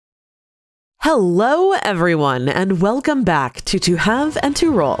Hello, everyone, and welcome back to Have and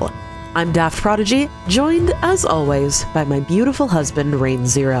to Roll. I'm Daft Prodigy, joined, as always, by my beautiful husband, Rain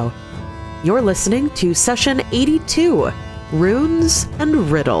Zero. You're listening to Session 82, Runes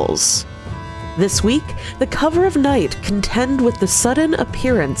and Riddles. This week, the Cover of Night contend with the sudden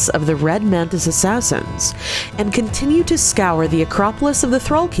appearance of the Red Mantis assassins, and continue to scour the Acropolis of the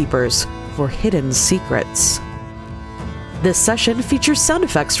Thrallkeepers for hidden secrets. This session features sound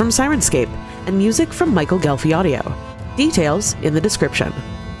effects from Sirenscape, and music from Michael Gelfi Audio. Details in the description.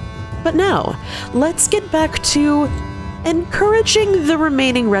 But now, let's get back to encouraging the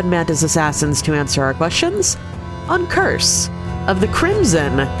remaining Red Mantis assassins to answer our questions on Curse of the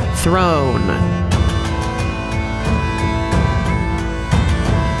Crimson Throne.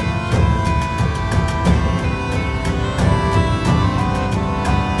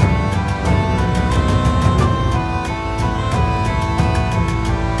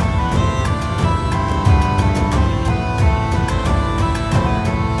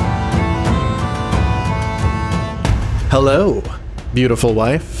 Hello, beautiful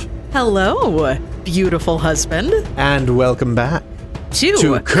Hello, beautiful husband. and welcome back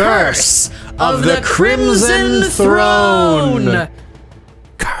To Curse of the Crimson Throne.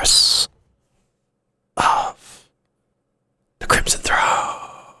 Curse of the Crimson Throne.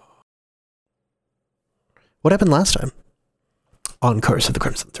 What happened last time on Curse of the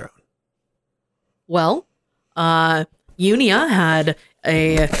Crimson Throne? Well, Unia had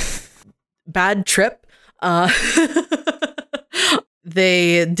a bad trip.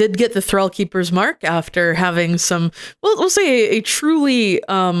 They did get the Thrallkeeper's mark after having some, well, we'll say a truly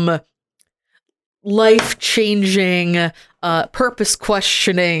life-changing,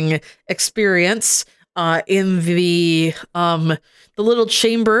 purpose-questioning experience in the little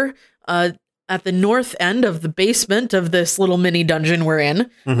chamber at the north end of the basement of this little mini dungeon we're in,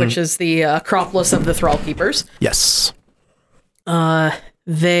 which is the Acropolis of the Thrallkeepers. Yes.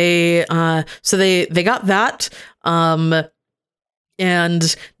 They got that,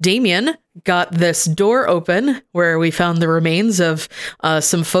 and Damien got this door open where we found the remains of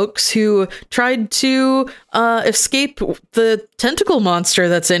some folks who tried to escape the tentacle monster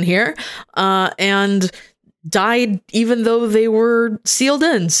that's in here, and died even though they were sealed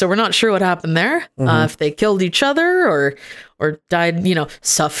in. So we're not sure what happened there. If they killed each other or died, no,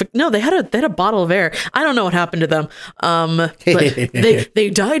 they had a bottle of air. I don't know what happened to them. But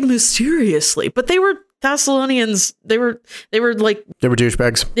they died mysteriously, but they were Thessalonians. They were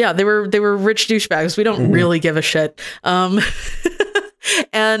douchebags. Yeah, they were rich douchebags. We don't really give a shit.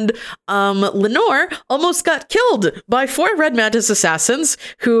 And Lenore almost got killed by 4 Red Mantis assassins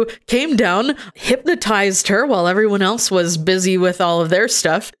who came down, hypnotized her while everyone else was busy with all of their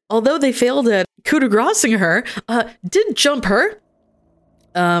stuff. Although they failed at coup de gracing her, did jump her.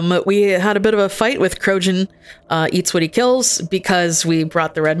 We had a bit of a fight with Krojan Eats What He Kills because we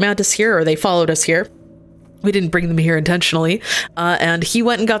brought the Red Mantis here, or they followed us here. We didn't bring them here intentionally. And he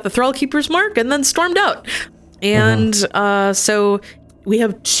went and got the Thrallkeeper's mark and then stormed out. And so we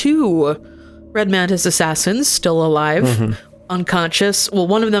have 2 Red Mantis assassins still alive, unconscious. Well,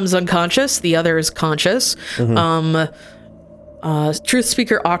 one of them is unconscious. The other is conscious. Truth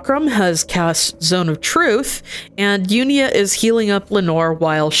Speaker Akram has cast Zone of Truth, and Unia is healing up Lenore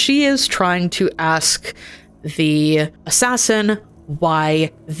while she is trying to ask the assassin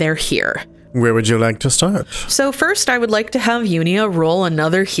why they're here. Where would you like to start? So first, I would like to have Unia roll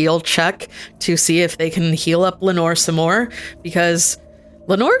another heal check to see if they can heal up Lenore some more, because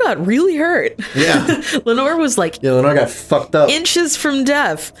Lenore got really hurt. Yeah. Lenore was Lenore got fucked up. inches from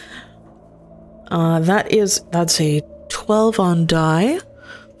death. That's a 12 on die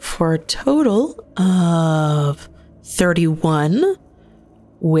for a total of 31,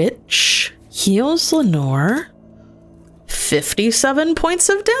 which heals Lenore 57 points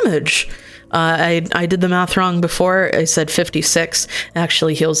of damage. I did the math wrong before. I said 56.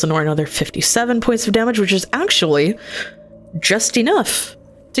 Actually heals Lenore another 57 points of damage, which is actually just enough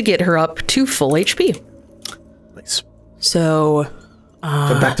to get her up to full HP. Nice. So,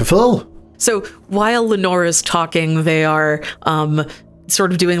 back to full. So while Lenore is talking, they are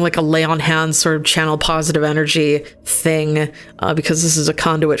sort of doing like a lay on hands, sort of channel positive energy thing, because this is a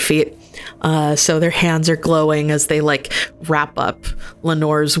conduit feat. So their hands are glowing as they wrap up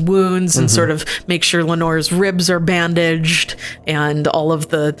Lenore's wounds and sort of make sure Lenore's ribs are bandaged, and all of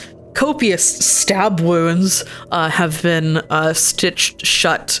the copious stab wounds have been stitched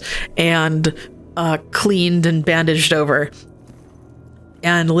shut and cleaned and bandaged over.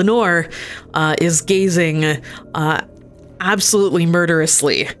 And Lenore is gazing absolutely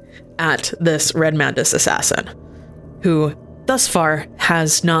murderously at this Red Mantis assassin, who thus far,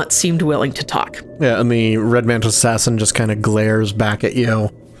 has not seemed willing to talk. Yeah, and the Red Mantle Assassin just kind of glares back at you.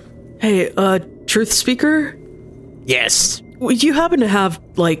 Hey, truth speaker? Yes. Would you happen to have,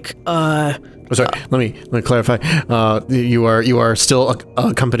 like, Sorry, let me clarify. You are still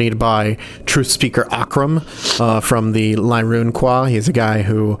accompanied by Truth Speaker Akram from the Lyroon Qua. He's a guy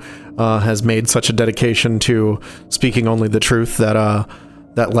who has made such a dedication to speaking only the truth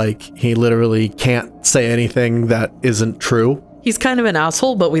that like he literally can't say anything that isn't true. He's kind of an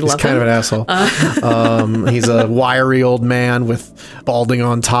asshole, but we love him. He's kind of an asshole. He's a wiry old man with balding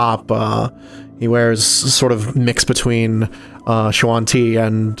on top. He wears sort of mix between Shawanti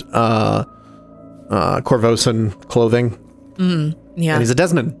and Corvosan clothing. Yeah. And he's a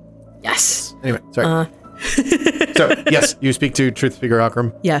Desmond. Yes. Anyway, sorry. So, yes, you speak to Truth Speaker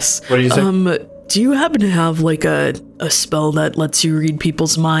Akram. Yes. What do you say? Do you happen to have, like, a spell that lets you read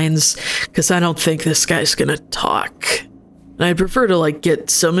people's minds? Because I don't think this guy's gonna talk. And I'd prefer to, like, get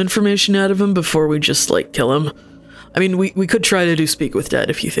some information out of him before we just, like, kill him. I mean, we could try to do Speak with Dead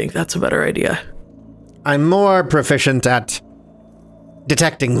if you think that's a better idea. I'm more proficient at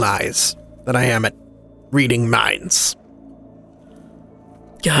detecting lies than I am at reading minds.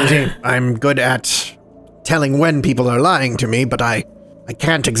 God. I'm good at telling when people are lying to me, but I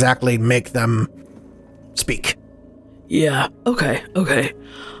can't exactly make them speak. Yeah, okay.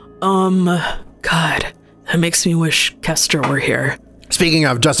 God, that makes me wish Kester were here. Speaking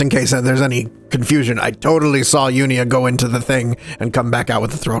of, just in case there's any confusion, I totally saw Unia go into the thing and come back out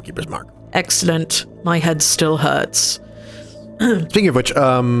with the Thrallkeeper's mark. Excellent. My head still hurts. Speaking of which,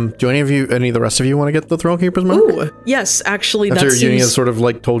 do any of the rest of you want to get the Thrallkeeper's mark? Ooh, yes, actually, After that seems... Unia sort of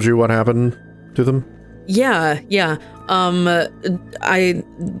like told you what happened to them? Yeah.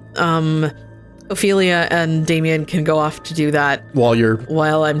 Ophelia and Damien can go off to do that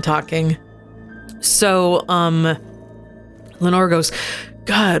while I'm talking. So, Lenore goes,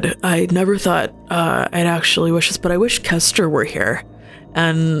 God, I never thought I'd actually wish this, but I wish Kester were here.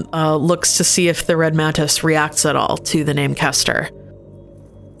 And looks to see if the Red Mantis reacts at all to the name Kester.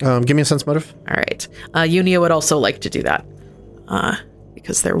 Give me a sense motive. All right. Unia would also like to do that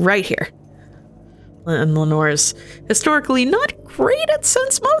because they're right here. And Lenore's historically not great at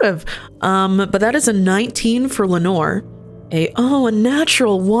sense motive. But that is a 19 for Lenore. A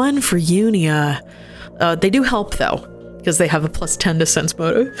natural 1 for Unia. They do help, though, because they have a plus 10 to sense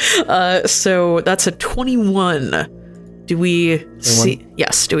motive. So that's a 21. Do we see...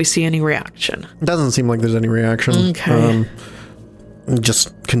 Yes, do we see any reaction? It doesn't seem like there's any reaction. Okay.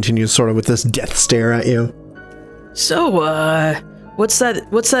 Just continues sort of with this death stare at you. So, what's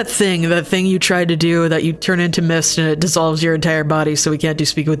that thing you tried to do that you turn into mist and it dissolves your entire body so we can't do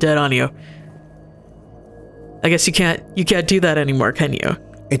Speak with Dead on you? I guess you can't do that anymore, can you?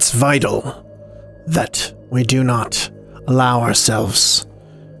 It's vital that we do not allow ourselves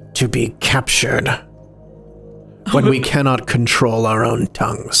to be captured when we cannot control our own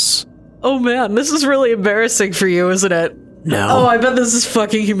tongues. Oh man, this is really embarrassing for you, isn't it? No. Oh, I bet this is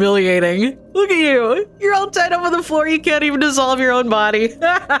fucking humiliating. Look at you. You're all tied up on the floor. You can't even dissolve your own body.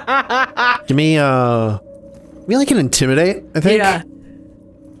 Give me like an intimidate, I think. Yeah.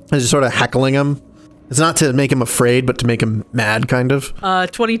 As you're sort of heckling him. It's not to make him afraid, but to make him mad, kind of.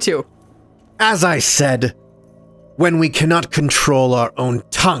 22. As I said, when we cannot control our own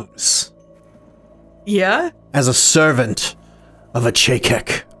tongues. Yeah? As a servant of a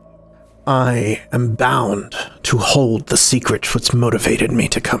Chekek, I am bound to hold the secret which motivated me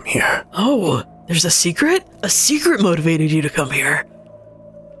to come here. Oh, there's a secret? A secret motivated you to come here.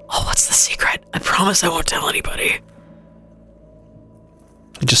 Oh, what's the secret? I promise I won't tell anybody.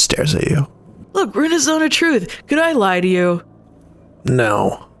 He just stares at you. Look, we're in a zone of truth. Could I lie to you?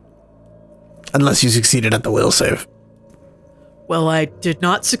 No. Unless you succeeded at the will save. Well, I did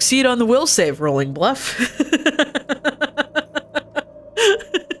not succeed on the will save, rolling bluff.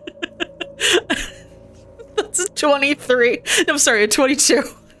 That's a 23. I'm sorry, a 22.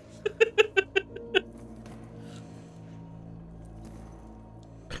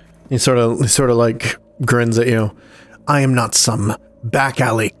 He sort of like grins at you. I am not some back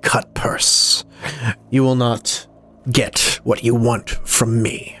alley cut purse. You will not get what you want from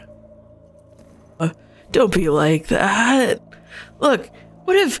me. Don't be like that. Look,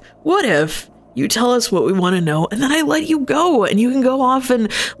 what if you tell us what we want to know and then I let you go and you can go off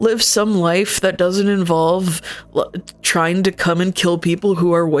and live some life that doesn't involve trying to come and kill people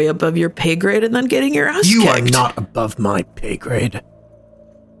who are way above your pay grade and then getting your ass kicked. You are not above my pay grade.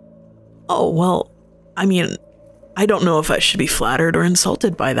 Oh, well, I mean, I don't know if I should be flattered or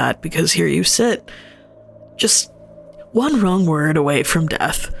insulted by that because here you sit. Just one wrong word away from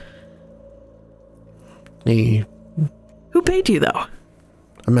death. He Who paid you, though?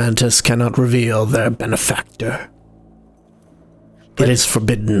 Amantis cannot reveal their benefactor. It is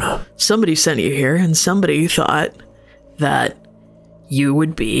forbidden. Somebody sent you here, and somebody thought that you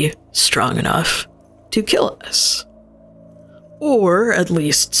would be strong enough to kill us. Or at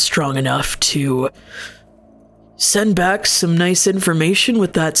least strong enough to send back some nice information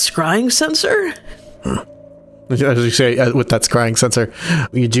with that scrying sensor? As you say, with that scrying sensor,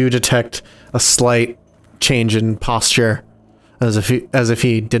 you do detect a slight change in posture, as if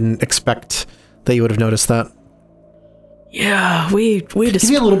he didn't expect that you would have noticed that. Yeah, we Give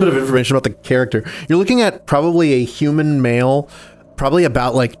you a little bit of information about the character. You're looking at probably a human male, probably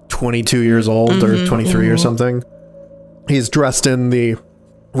about like 22 years old or 23 or something. He's dressed in the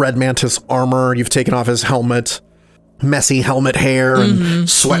red mantis armor. You've taken off his helmet, messy helmet hair, and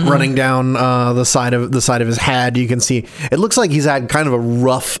sweat running down the side of his head. You can see it looks like he's had kind of a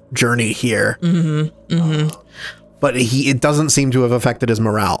rough journey here. But it doesn't seem to have affected his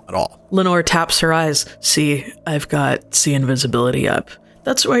morale at all. Lenore taps her eyes. See, I've got see invisibility up.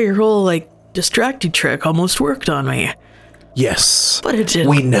 That's why your whole, distracty trick almost worked on me. Yes. But it didn't.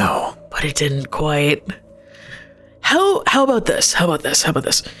 We know. But it didn't quite. How about this?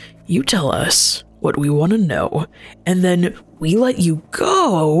 You tell us what we want to know, and then we let you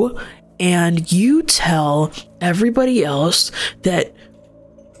go, and you tell everybody else that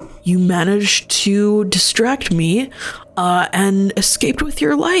you managed to distract me and escaped with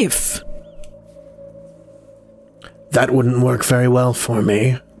your life. That wouldn't work very well for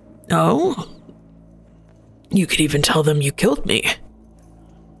me. Oh? You could even tell them you killed me.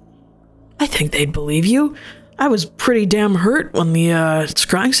 I think they'd believe you. I was pretty damn hurt when the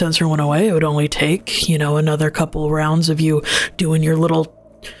scrying sensor went away. It would only take, another couple rounds of you doing your little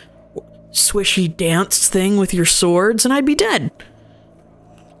swishy dance thing with your swords, and I'd be dead.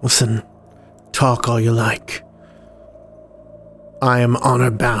 Listen, talk all you like. I am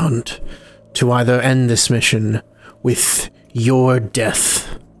honor bound to either end this mission with your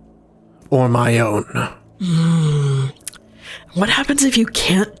death or my own. What happens if you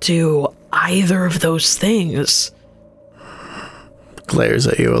can't do either of those things? Glares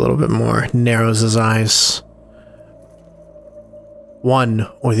at you a little bit more, narrows his eyes. One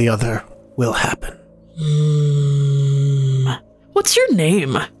or the other will happen. What's your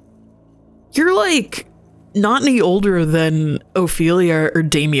name? You're not any older than Ophelia or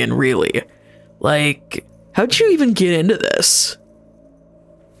Damien, really. How'd you even get into this?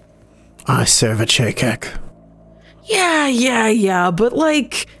 I serve a Chakek. Yeah, but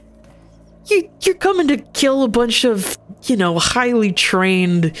you're coming to kill a bunch of, highly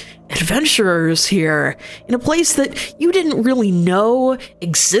trained adventurers here in a place that you didn't really know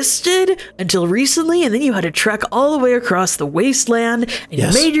existed until recently, and then you had to trek all the way across the wasteland, and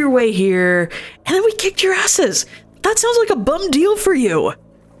Yes. you made your way here, and then we kicked your asses. That sounds like a bum deal for you.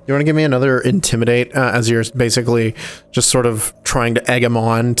 You want to give me another intimidate as you're basically just sort of trying to egg him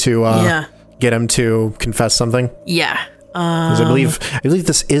on to get him to confess something? Yeah. 'Cause I believe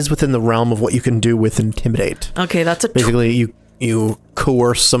this is within the realm of what you can do with intimidate. Okay, that's a Basically, you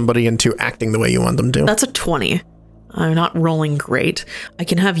coerce somebody into acting the way you want them to. That's a 20. I'm not rolling great. I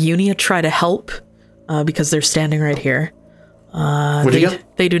can have Unia try to help because they're standing right here. What'd you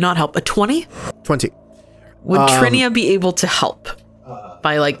get? They do not help. A 20? 20. Would Trinia be able to help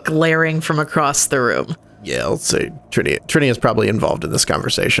by glaring from across the room? Yeah, let's say Trinia is probably involved in this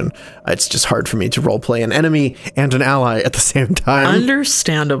conversation. It's just hard for me to roleplay an enemy and an ally at the same time.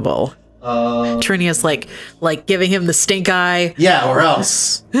 Understandable. Trinia's like giving him the stink eye. Yeah, or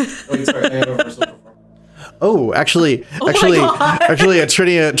else. Actually,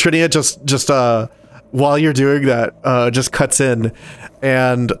 Trinia just while you're doing that, just cuts in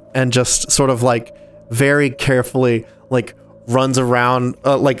and just sort of very carefully runs around,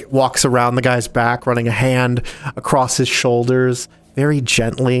 walks around the guy's back, running a hand across his shoulders very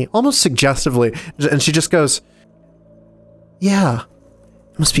gently, almost suggestively. And she just goes, yeah,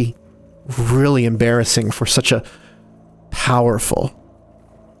 it must be really embarrassing for such a powerful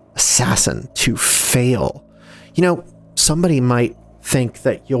assassin to fail. Somebody might think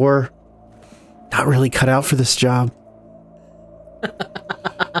that you're not really cut out for this job.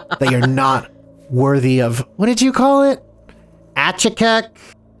 That you're not worthy of, what did you call it? Achakek?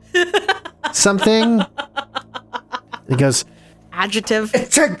 Something? He goes, Adjective.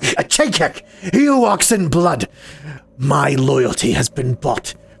 it's a Chakek. He who walks in blood. My loyalty has been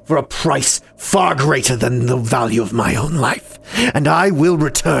bought for a price far greater than the value of my own life. And I will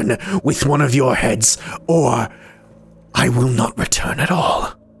return with one of your heads, or I will not return at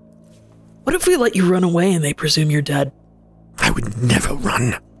all. What if we let you run away and they presume you're dead? I would never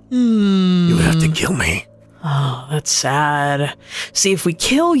run. You would have to kill me. Oh, that's sad. See, if we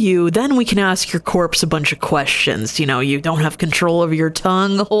kill you, then we can ask your corpse a bunch of questions. You know, you don't have control over your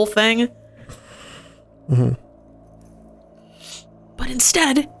tongue, the whole thing. Mm-hmm. But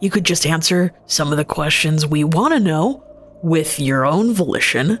instead, you could just answer some of the questions we want to know with your own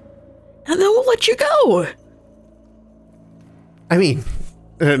volition, and then we'll let you go. I mean,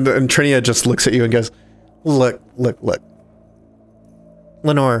 and Trinia just looks at you and goes, look.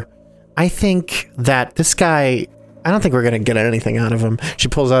 Lenore, I think that this guy, I don't think we're going to get anything out of him. She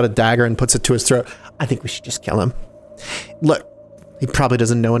pulls out a dagger and puts it to his throat. I think we should just kill him. Look, he probably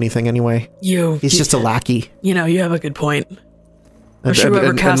doesn't know anything anyway. He's just a lackey. You know, you have a good point. I'm sure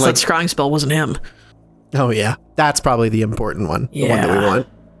whoever cast that scrying spell wasn't him. Oh, yeah. That's probably the important one. Yeah. The one that we want.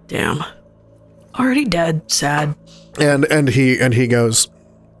 Damn. Already dead. Sad. And he goes...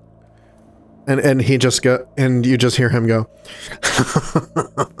 And he just go, and you just hear him go,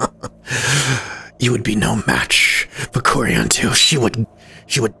 you would be no match for Coriantu.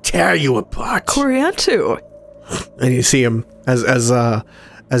 She would tear you apart. Coriantu. And you see him as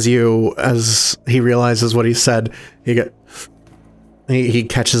he realizes what he said, he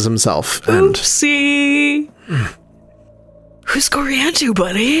catches himself. And oopsie. Who's Coriantu,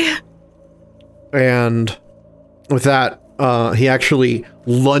 buddy? And with that, he actually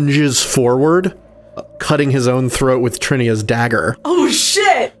lunges forward, cutting his own throat with Trinia's dagger. Oh,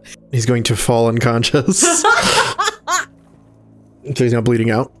 shit! He's going to fall unconscious. So he's now bleeding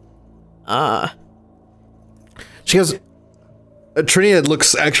out. She goes... Trinia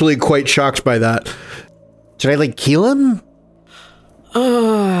looks actually quite shocked by that. Did I, heal him?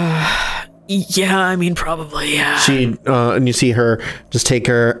 Yeah, I mean, probably, yeah. She, and you see her just take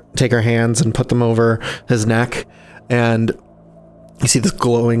her hands and put them over his neck, and you see this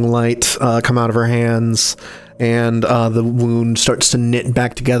glowing light come out of her hands, and the wound starts to knit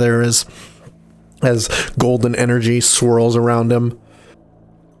back together as golden energy swirls around him.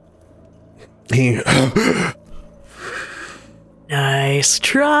 Nice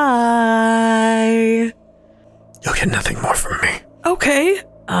try. You'll get nothing more from me. Okay.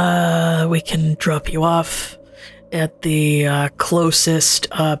 We can drop you off at the closest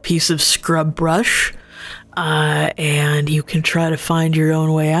piece of scrub brush. And you can try to find your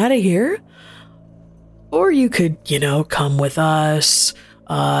own way out of here. Or you could, come with us,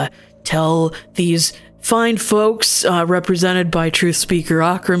 tell these fine folks, represented by Truth Speaker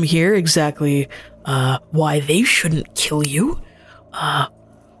Akram here, exactly why they shouldn't kill you.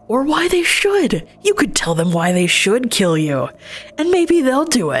 Or why they should. You could tell them why they should kill you. And maybe they'll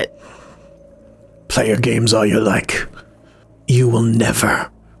do it. Play your games all you like. You will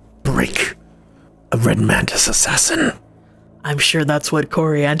never break a Red Mantis assassin. I'm sure that's what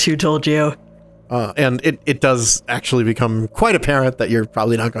Coriantu told you. And it does actually become quite apparent that you're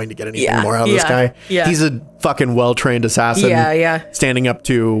probably not going to get anything more out of this guy. Yeah. He's a fucking well-trained assassin. Yeah. Standing up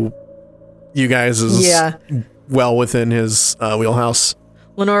to you guys is well within his wheelhouse.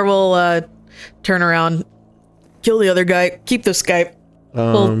 Lenore will turn around, kill the other guy, keep this guy.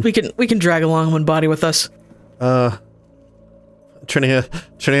 Well, we can drag along one body with us. Trinia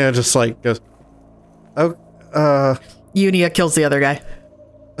just goes, Unia kills the other guy.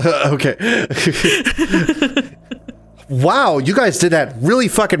 Okay. Wow, you guys did that really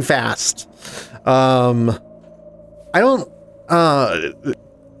fucking fast. That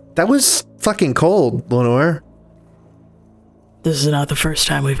was fucking cold, Lenore. This is not the first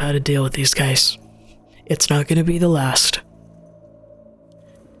time we've had to deal with these guys. It's not going to be the last.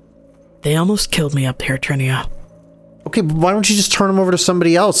 They almost killed me up here, Trinia. Okay, but why don't you just turn them over to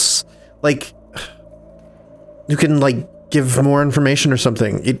somebody else? You can, give more information or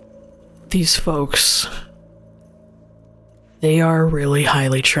something. These folks, they are really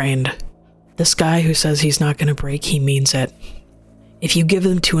highly trained. This guy who says he's not going to break, he means it. If you give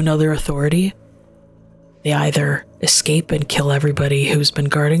them to another authority, they either escape and kill everybody who's been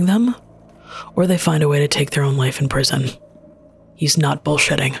guarding them, or they find a way to take their own life in prison. He's not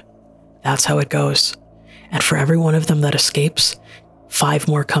bullshitting. That's how it goes. And for every one of them that escapes, 5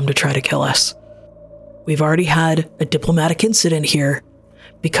 more come to try to kill us. We've already had a diplomatic incident here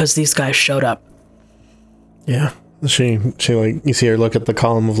because these guys showed up. Yeah. She you see her look at the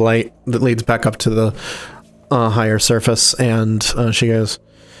column of light that leads back up to the higher surface, and she goes,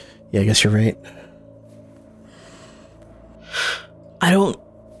 yeah, I guess you're right. I don't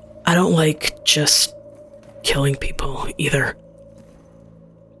like just killing people either.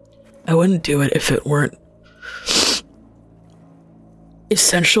 I wouldn't do it if it weren't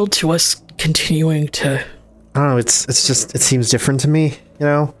essential to us continuing to... I don't know, it's just, it seems different to me,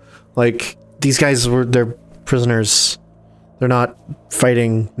 these guys they're prisoners. They're not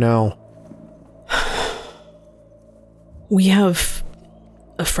fighting now. We have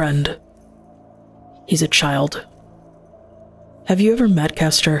a friend. He's a child. Have you ever met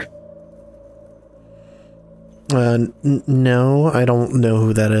Kester? No, I don't know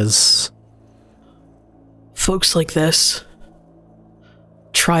who that is. Folks like this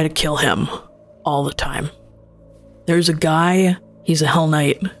try to kill him all the time. There's a guy, he's a Hell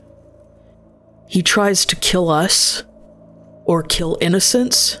Knight. He tries to kill us or kill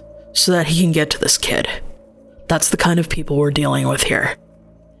innocents so that he can get to this kid. That's the kind of people we're dealing with here.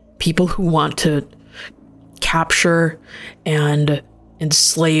 People who want to capture and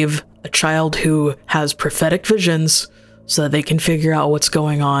enslave a child who has prophetic visions so that they can figure out what's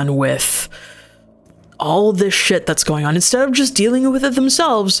going on with all this shit that's going on. Instead of just dealing with it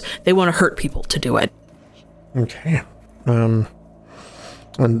themselves, they want to hurt people to do it. Okay. And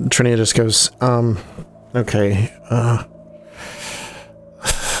Trinia just goes, okay.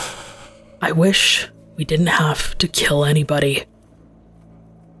 I wish we didn't have to kill anybody.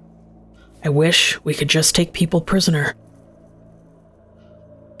 I wish we could just take people prisoner.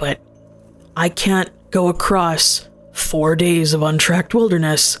 But I can't go across 4 days of untracked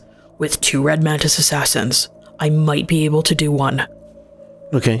wilderness with 2 Red Mantis assassins. I might be able to do one.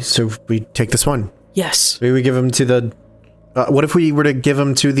 Okay, so we take this one. Yes. Maybe we give him to the... what if we were to give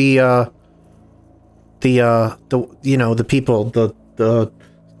him to the people, the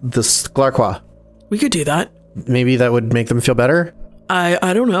Sklarqua? We could do that. Maybe that would make them feel better?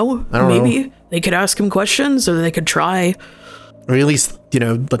 I don't know. Maybe they could ask him questions, or they could try. Or at least,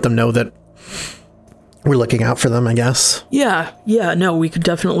 let them know that we're looking out for them, I guess. Yeah, no, we could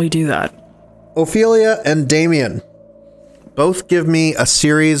definitely do that. Ophelia and Damien, both give me a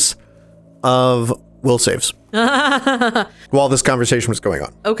series of will saves while this conversation was going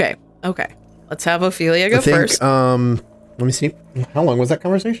on. Okay. Let's have Ophelia go first. Let me see. How long was that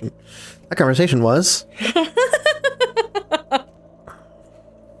conversation? That conversation was...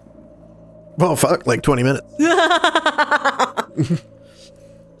 well, fuck, like 20 minutes.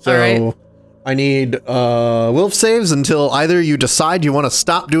 So, right. I need will saves until either you decide you want to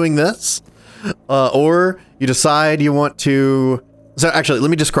stop doing this, or you decide you want to... So actually, let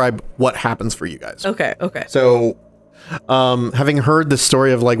me describe what happens for you guys. Okay. So, having heard the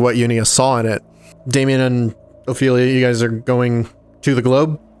story of like what Unia saw in it, Damien and Ophelia, you guys are going to the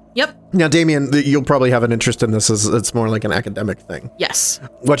globe? Yep. Now, Damien, you'll probably have an interest in this as it's more like an academic thing. Yes.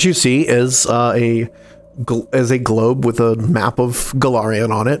 What you see is a globe with a map of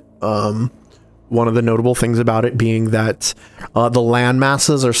Galarian on it. One of the notable things about it being that the land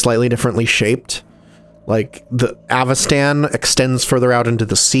masses are slightly differently shaped. Like the Avestan extends further out into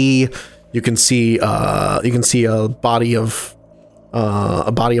the sea. You can see a body of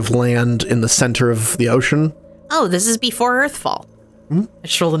land in the center of the ocean. Oh, this is before Earthfall. I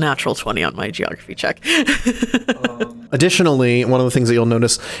just rolled a natural 20 on my geography check. Additionally, one of the things that you'll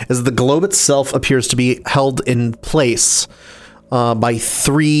notice is the globe itself appears to be held in place by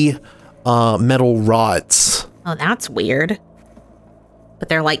 3 metal rods. Oh, that's weird. But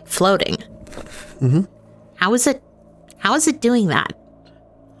they're like floating. Mm-hmm. How is it doing that?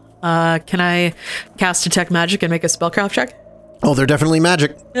 Can I cast Detect Magic and make a spellcraft check? Oh, they're definitely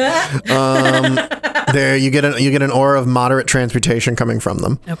magic. There, you get an aura of moderate transmutation coming from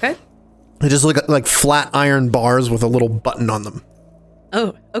them. Okay. They just look like flat iron bars with a little button on them.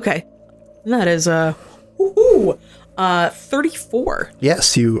 Oh, okay. That is 34.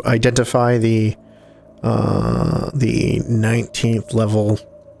 Yes, you identify the 19th level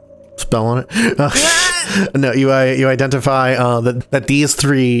spell on it. No, you identify that these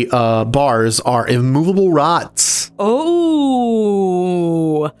 3 bars are immovable rods.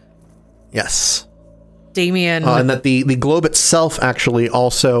 Oh. Yes. Damien. And that the globe itself actually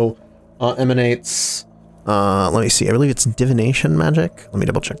also emanates, let me see, I believe it's divination magic. Let me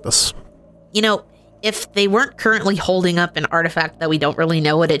double check this. If they weren't currently holding up an artifact that we don't really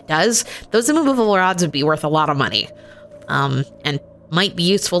know what it does, those immovable rods would be worth a lot of money. And might be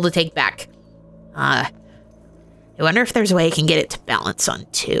useful to take back. I wonder if there's a way I can get it to balance on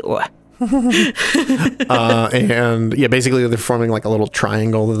 2. And yeah, basically they're forming like a little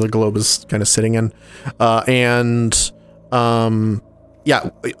triangle that the globe is kind of sitting in.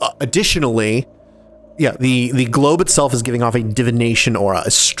 Additionally, the globe itself is giving off a divination aura, a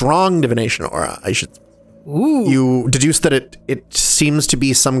strong divination aura. Ooh. You deduce that it seems to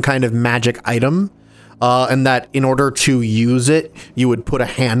be some kind of magic item. And that in order to use it, you would put a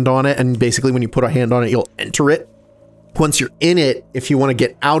hand on it. And basically when you put a hand on it, you'll enter it. Once you're in it, if you want to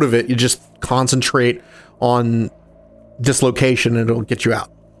get out of it, you just concentrate on this location and it'll get you out.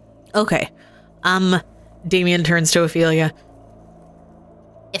 Okay. Damien turns to Ophelia.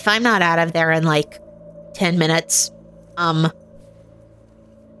 If I'm not out of there in like 10 minutes, Tell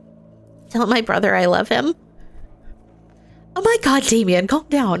my brother I love him. Oh my god, Damien, calm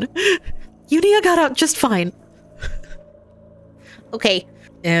down. Unia got out just fine. Okay.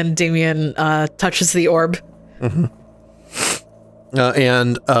 And Damien touches the orb. Mm-hmm.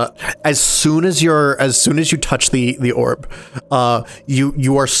 And as soon as you touch the orb,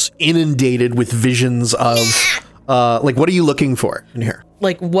 you are inundated with visions of like, what are you looking for in here?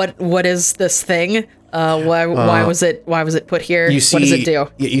 Like, what is this thing? Why was it put here? You see, what does it do?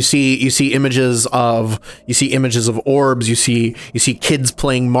 You see images of orbs. You see kids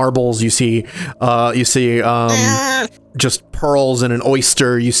playing marbles. You see just pearls in an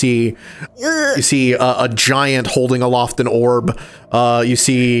oyster. You see a giant holding aloft an orb. You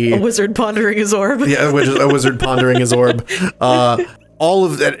see A wizard pondering his orb. Yeah, a wizard pondering his orb. All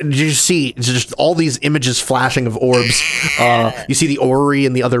of that, you see just all these images flashing of orbs. You see the orrery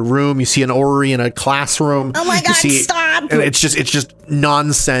in the other room. You see an orrery in a classroom. Oh my god, stop! And it's just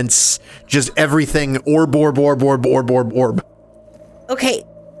nonsense. Just everything. Orb. Okay.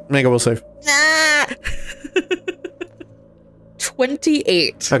 Make a will save.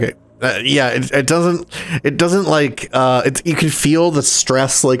 28. Okay. Yeah, it doesn't like you can feel the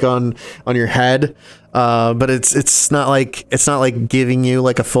stress like on your head, but it's not like giving you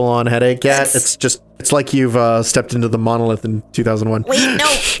like a full on headache yet. It's like you've stepped into the monolith in 2001. Wait, no,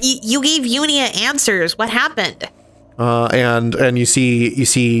 you gave Unia answers. What happened? And you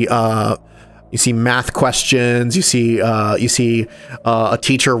see math questions. You see a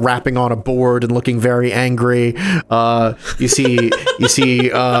teacher rapping on a board and looking very angry. You see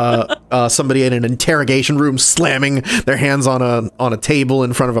somebody in an interrogation room slamming their hands on a table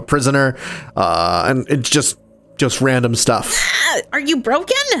in front of a prisoner. And it's just random stuff. Are you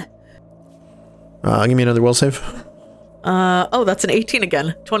broken? Give me another will save. Oh, that's an 18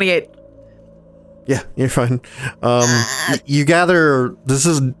 again. 28. Yeah, you're fine. You gather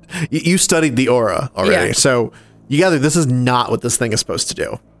you studied the aura already, Yeah. so you gather this is not what this thing is supposed to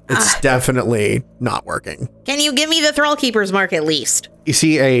do. It's definitely not working. Can you give me the Thrall Keeper's mark at least? You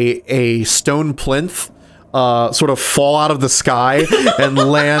see a stone plinth sort of fall out of the sky and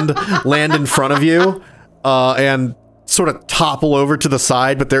land in front of you, and sort of topple over to the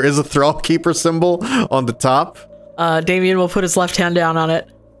side, but there is a Thrall Keeper symbol on the top. Damien will put his left hand down on it.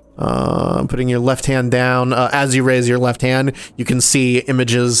 Putting your left hand down. As you raise your left hand, you can see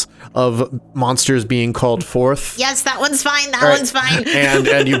images of monsters being called forth. Yes, that one's fine. That Right. one's fine.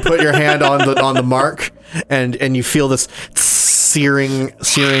 And you put your hand on the mark, and you feel this searing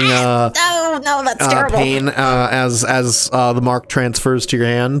No, that's terrible. pain as the mark transfers to your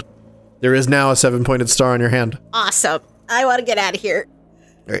hand. There is now a 7-pointed star on your hand. Awesome. I want to get out of here.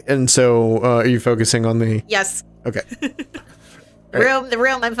 Right. And so, are you focusing on the? Yes. Okay. The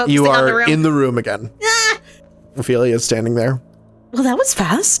room. I'm focusing You on the are room. in the room again. Ophelia is standing there. Well, that was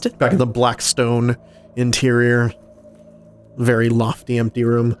fast. Back in the black stone interior. Very lofty, empty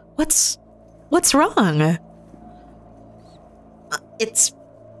room. What's wrong? I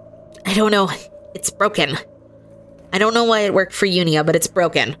don't know. It's broken. I don't know why it worked for Unia, but it's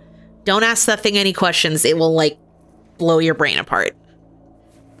broken. Don't ask that thing any questions. It will, blow your brain apart.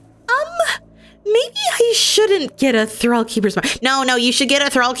 Maybe I shouldn't get a Thrall Keeper's mark. No, you should get a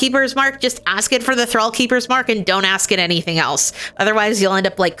Thrall Keeper's mark. Just ask it for the Thrall Keeper's mark and don't ask it anything else. Otherwise, you'll end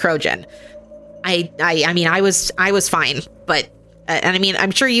up like Krojan. I mean, I was fine, but and I mean,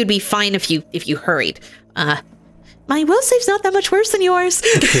 I'm sure you'd be fine if you hurried. My will save's not that much worse than yours.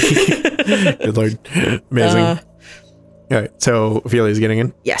 Good Lord. Amazing. All right, so Ophelia's getting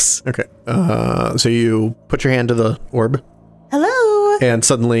in? Yes. Okay. So you put your hand to the orb. Hello. And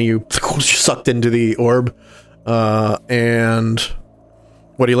suddenly you sucked into the orb. And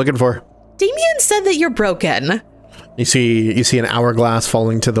what are you looking for? Damien said that you're broken. You see an hourglass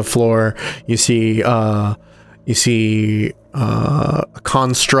falling to the floor. You see a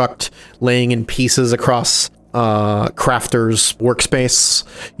construct laying in pieces across Crafter's workspace.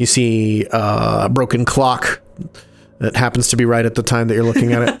 You see a broken clock that happens to be right at the time that you're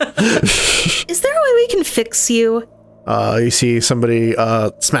looking at it. Is there a way we can fix you? You see somebody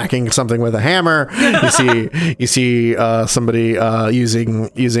smacking something with a hammer. You see somebody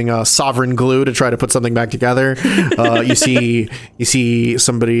using sovereign glue to try to put something back together. You see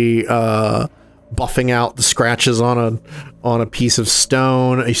somebody buffing out the scratches on a piece of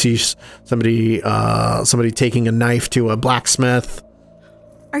stone. You see somebody taking a knife to a blacksmith.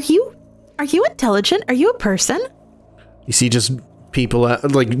 Are you intelligent? Are you a person? You see just people,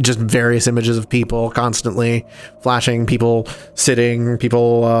 just various images of people constantly flashing, people sitting,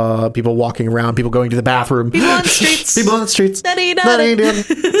 people walking around, people going to the bathroom. People on the streets. People on the streets. Da-dee-da. Da-dee-da.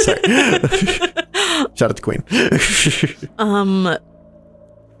 Sorry. Shout out to Queen.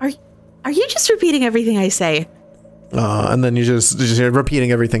 Are you just repeating everything I say? And then you just hear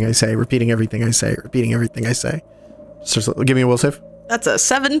repeating everything I say, repeating everything I say, repeating everything I say. Just give me a will save. That's a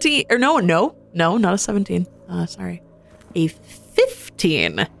 17. Or no, not a 17. Sorry. A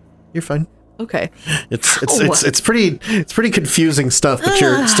 15. You're fine. Okay. It's pretty confusing stuff, but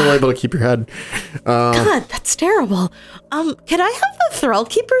you're still able to keep your head. God, that's terrible. Can I have the Thrall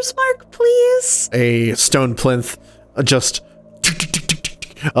Keeper's mark, please? A stone plinth just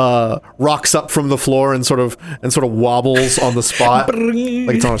rocks up from the floor and sort of wobbles on the spot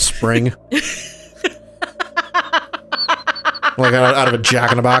like it's on a spring. Like out of a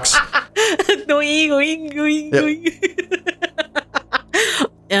jack-in-the-box.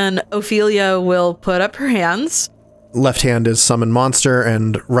 And Ophelia will put up her hands. Left hand is summon monster,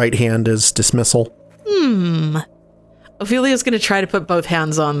 and right hand is dismissal. Ophelia's going to try to put both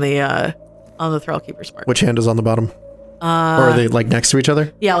hands on the Thrall Keeper's mark. Which hand is on the bottom? Or are they like next to each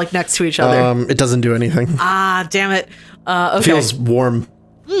other? Yeah, like next to each other. It doesn't do anything. Ah, damn it. Okay. It feels warm.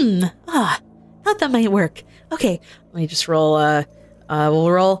 Thought that might work. Okay. Let me just roll.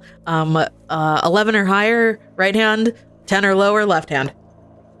 We'll roll 11 or higher, right hand, 10 or lower, left hand.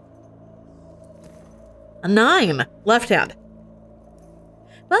 A 9, left hand.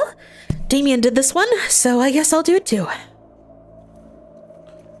 Well, Damien did this one, so I guess I'll do it too.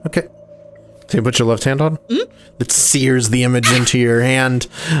 Okay. So you put your left hand on? It sears the image into your hand.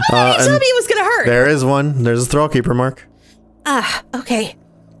 You told me it was gonna hurt. There is one. There's a Thrall Keeper mark. Okay.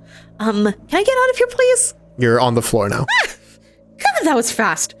 Can I get out of here, please? You're on the floor now. God, that was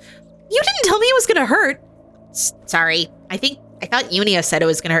fast. You didn't tell me it was gonna hurt. Sorry. I thought Unia said it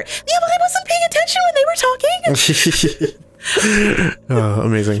was gonna hurt. Yeah, but I wasn't paying attention when they were talking. Oh,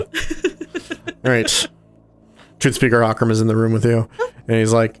 amazing. All right. Truth Speaker Akram is in the room with you. And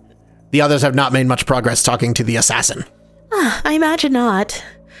he's like, the others have not made much progress talking to the assassin. I imagine not.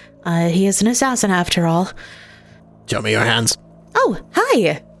 He is an assassin after all. Show me your hands. Oh,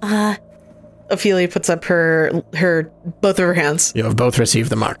 hi. Ophelia puts up both of her hands. You have both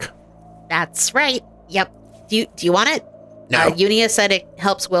received the mark. That's right. Yep. Do you want it? No. Unia said it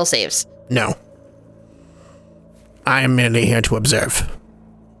helps will saves. No. I am merely here to observe.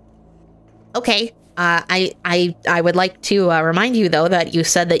 Okay. I would like to remind you, though, that you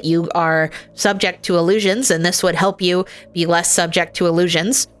said that you are subject to illusions, and this would help you be less subject to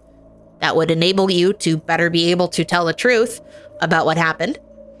illusions. That would enable you to better be able to tell the truth about what happened.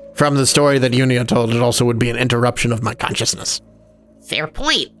 From the story that Unia told, it also would be an interruption of my consciousness. Fair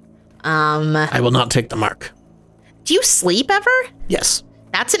point. I will not take the mark. Do you sleep ever? Yes.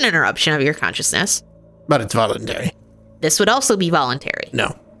 That's an interruption of your consciousness. But it's voluntary. This would also be voluntary.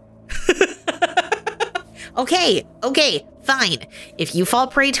 No. Okay, fine. If you fall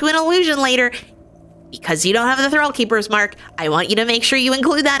prey to an illusion later, because you don't have the Thrall Keeper's mark, I want you to make sure you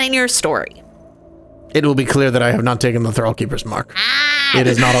include that in your story. It will be clear that I have not taken the Thrall Keeper's mark. It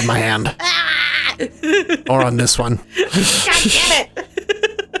is not on my hand. Or on this one. God damn it!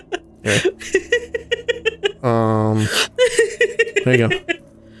 Here. There you go.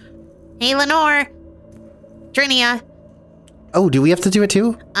 Hey, Lenore. Trinia. Oh, do we have to do it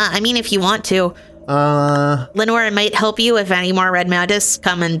too? I mean, if you want to. Lenore, it might help you if any more Red Mantis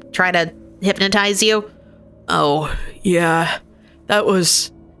come and try to hypnotize you. Oh, yeah. That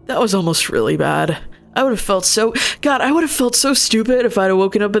was almost really bad. I would have felt so stupid if I'd have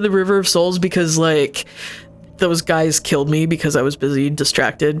woken up in the River of Souls because, like, those guys killed me because I was busy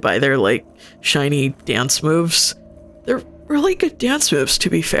distracted by their, like, shiny dance moves. They're really good dance moves, to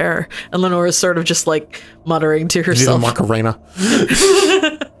be fair. And Lenora's sort of just, like, muttering to herself. Macarena.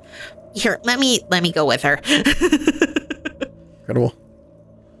 Here, let me go with her. Incredible.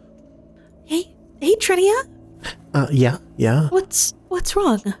 Hey, Trinia? Yeah. What's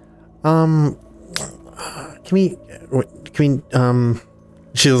wrong?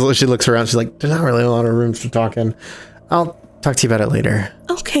 She looks around, she's like, there's not really a lot of rooms to talk in. I'll talk to you about it later.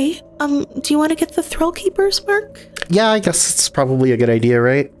 Okay, do you want to get the Thrall Keeper's mark? Yeah, I guess it's probably a good idea,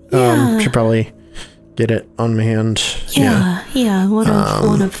 right? Yeah. Should probably get it on my hand. Yeah,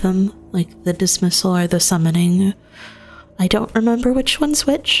 one of them, like the dismissal or the summoning. I don't remember which one's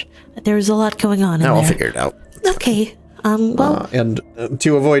which. There's a lot going on in there. I'll figure it out. Okay. And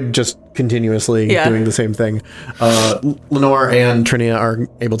to avoid just continuously doing the same thing, Lenore and Trinia are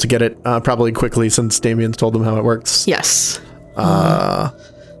able to get it probably quickly since Damien's told them how it works. Yes.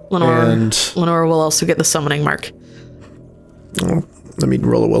 Lenore will also get the summoning mark. Let me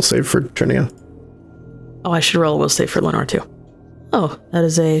roll a will save for Trinia. Oh, I should roll a will save for Lenore too. Oh, that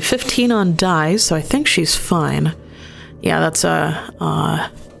is a 15 on die, so I think she's fine. Yeah, that's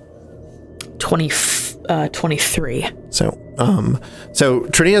a 23. So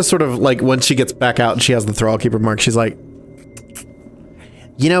Trinia's sort of like, once she gets back out and she has the Thrall Keeper mark, she's like,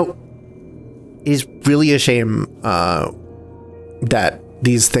 it is really a shame that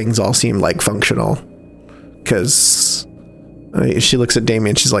these things all seem like functional. Because she looks at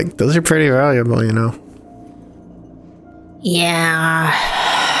Damien, she's like, those are pretty valuable, Yeah.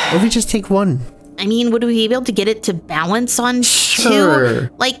 What if we just take one? I mean, would we be able to get it to balance on Sure.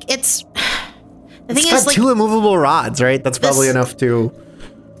 two? Like, it's... The thing It's is, got like, 2 immovable rods, right? That's probably enough to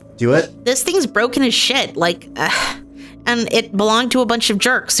do it. this thing's broken as shit. Like, and it belonged to a bunch of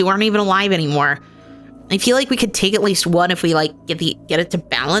jerks who aren't even alive anymore. I feel like we could take at least one if we, like, get it to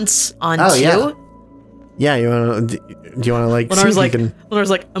balance on two. Yeah. Yeah, do you want to like? Lenore's like,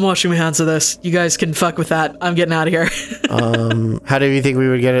 I'm washing my hands of this. You guys can fuck with that. I'm getting out of here. How do you think we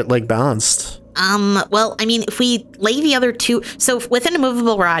would get it like balanced? Well, I mean, if we lay the other two, so with an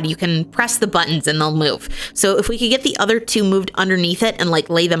immovable rod, you can press the buttons and they'll move. So if we could get the other two moved underneath it and like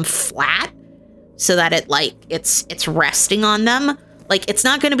lay them flat so that it like it's resting on them, like it's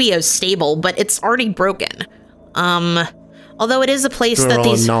not going to be as stable, but it's already broken. Although it is a place that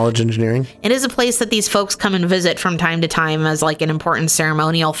these knowledge engineering. It is a place that these folks come and visit from time to time as like an important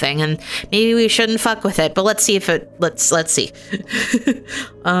ceremonial thing, and maybe we shouldn't fuck with it. But let's see if it. Let's see.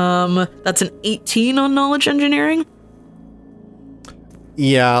 That's an 18 on knowledge engineering.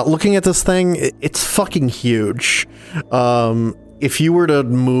 Yeah, looking at this thing, it's fucking huge. If you were to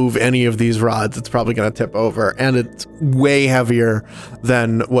move any of these rods, it's probably going to tip over, and it's way heavier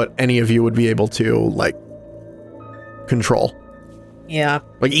than what any of you would be able to like control. Yeah.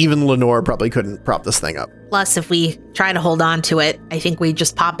 Like even Lenore probably couldn't prop this thing up. Plus, if we try to hold on to it, I think we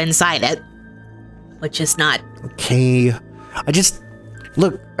just pop inside it, which is not. Okay. I just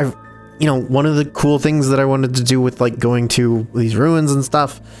look. One of the cool things that I wanted to do with like going to these ruins and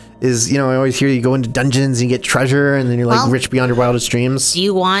stuff is, I always hear you go into dungeons and you get treasure and then you're like rich beyond your wildest dreams. Do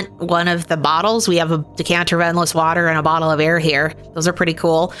you want one of the bottles? We have a decanter of endless water and a bottle of air here. Those are pretty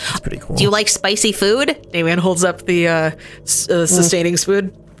cool. That's pretty cool. Do you like spicy food? Damien holds up the sustaining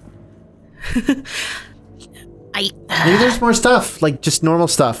spoon. Maybe there's more stuff, like just normal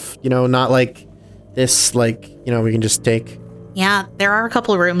stuff, not like this, like, we can just take. Yeah, there are a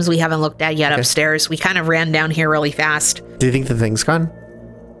couple of rooms we haven't looked at yet upstairs. We kind of ran down here really fast. Do you think the thing's gone?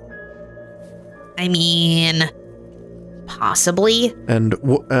 I mean, possibly. And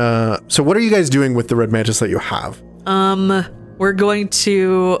so what are you guys doing with the red mantis that you have? We're going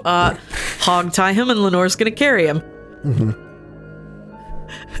to hog tie him, and Lenore's going to carry him. Mm-hmm.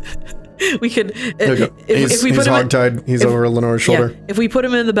 We could. If we put him hog-tied. He's over Lenore's shoulder. Yeah, if we put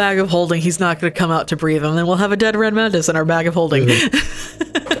him in the bag of holding, he's not going to come out to breathe, and then we'll have a dead red mantis in our bag of holding.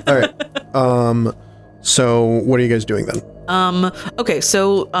 Mm-hmm. All right. So what are you guys doing then? Okay,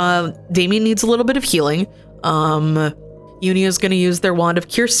 so Damien needs a little bit of healing. Uni is going to use their Wand of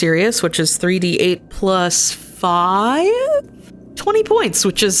Cure Serious, which is 3d8 plus 5? 20 points,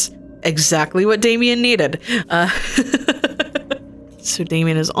 which is exactly what Damien needed. So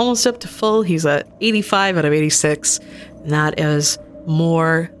Damien is almost up to full. He's at 85 out of 86. And that is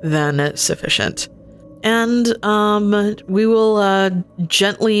more than sufficient. And we will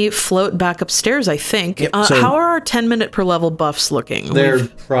gently float back upstairs, I think. Yep, how are our 10-minute per level buffs looking? They're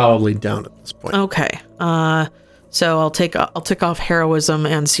probably down at this point. Okay. So I'll take off heroism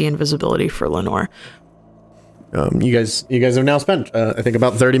and see invisibility for Lenore. You guys have now spent I think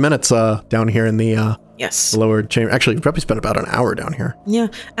about 30 minutes down here in the yes, lower chamber. Actually, you probably spent about an hour down here. Yeah.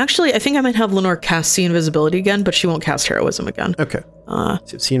 Actually, I think I might have Lenore cast see invisibility again, but she won't cast heroism again. Okay.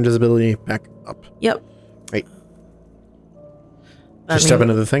 See invisibility back up. Yep. Right. Just step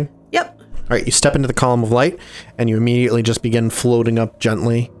into the thing? Yep. All right, you step into the column of light, and you immediately just begin floating up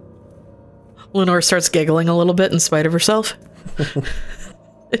gently. Lenore starts giggling a little bit in spite of herself.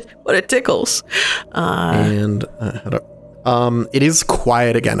 What it tickles. It is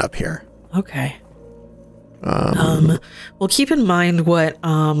quiet again up here. Okay. Well, keep in mind what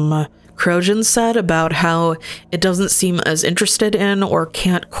Crojan said about how it doesn't seem as interested in or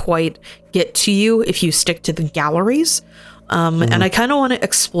can't quite get to you if you stick to the galleries. And I kind of want to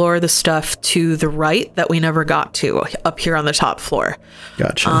explore the stuff to the right that we never got to up here on the top floor.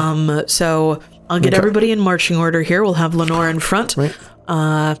 Gotcha. So I'll get everybody in marching order here. We'll have Lenore in front, right.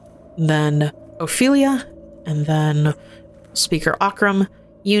 Then Ophelia, and then Speaker Akram,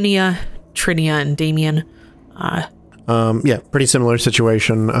 Unia, Trinia, and Damien. Yeah, pretty similar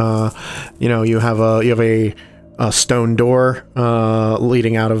situation. You have a stone door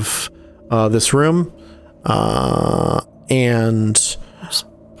leading out of this room, and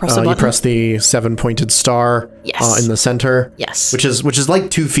Press a you button? press the 7-pointed star Yes. in the center. Yes. Which is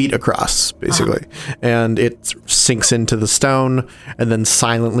like 2 feet across, basically. And it sinks into the stone and then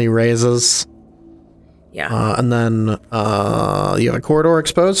silently raises. Yeah. And then you have a corridor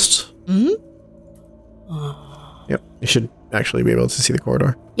exposed. Mm-hmm. Yep. You should actually be able to see the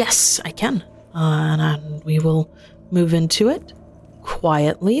corridor. Yes, I can. And we will move into it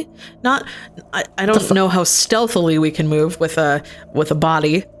quietly. I don't know how stealthily we can move with a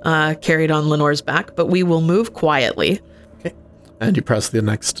body carried on Lenore's back, but we will move quietly. Okay. And you press the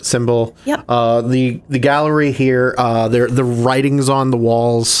next symbol. Yep. The gallery here, the writings on the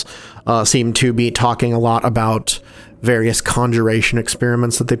walls seem to be talking a lot about various conjuration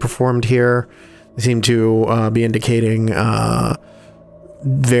experiments that they performed here. They seem to be indicating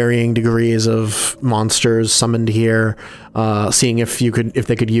varying degrees of monsters summoned here, seeing if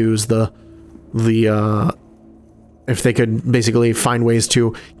they could use if they could basically find ways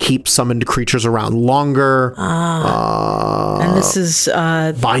to keep summoned creatures around longer, And this is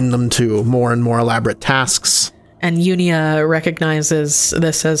bind them to more and more elaborate tasks. and Unia recognizes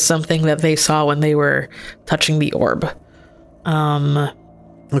this as something that they saw when they were touching the orb.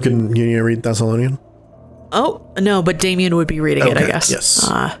 Look, can you read Thessalonian? Oh, no, but Damien would be reading it, I Okay, guess. yes.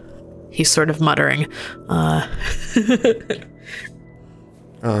 He's sort of muttering.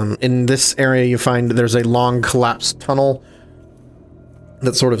 In this area, you find there's a long collapsed tunnel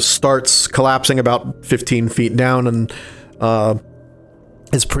that sort of starts collapsing about 15 feet down and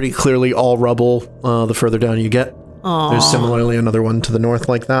is pretty clearly all rubble the further down you get. There's similarly another one to the north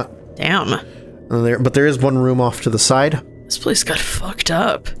like that. Damn. But there is one room off to the side. This place got fucked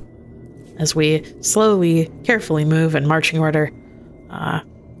up. As we slowly, carefully move in marching order.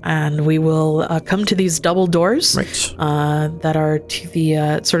 And we will come to these double doors Right. that are to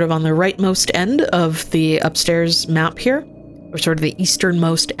the sort of on the rightmost end of the upstairs map here, or sort of the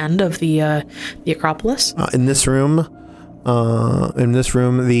easternmost end of the Acropolis. In this room,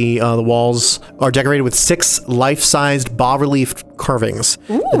 the walls are decorated with 6 life-sized bas-relief carvings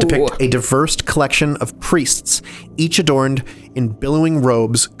that depict a diverse collection of priests, each adorned in billowing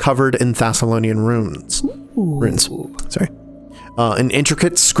robes covered in Thessalonian runes. Sorry. An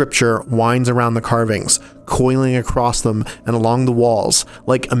intricate scripture winds around the carvings, coiling across them and along the walls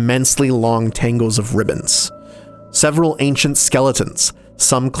like immensely long tangles of ribbons. Several ancient skeletons,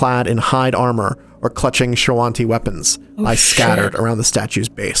 some clad in hide armor or clutching Shawanti weapons, lie scattered around the statue's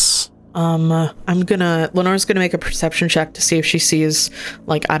base. Lenore's gonna make a perception check to see if she sees,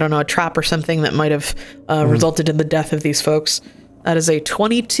 like, I don't know, a trap or something that might have resulted in the death of these folks. That is a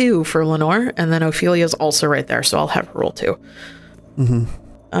 22 for Lenore, and then Ophelia's also right there, so I'll have her roll too.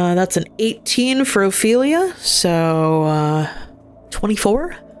 That's an 18 for Ophelia, so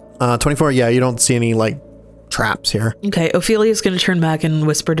 24? 24, yeah, you don't see any, like, traps here. Okay, Ophelia's gonna turn back and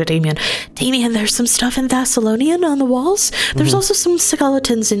whisper to Damien, Damien, there's some stuff in Thessalonian on the walls. There's also some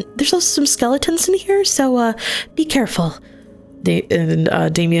skeletons in here, so be careful.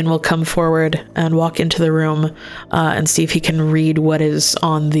 Damien will come forward and walk into the room and see if he can read what is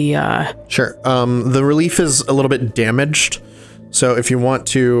on the... Sure. The relief is a little bit damaged, so if you want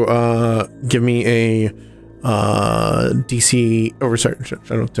to give me a DC... Oh, sorry,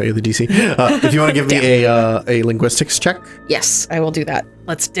 I don't tell you the DC. If you want to give me a linguistics check. Yes, I will do that.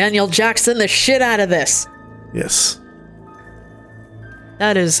 Let's Daniel Jackson the shit out of this. Yes.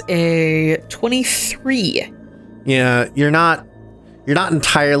 That is a 23. Yeah, you're not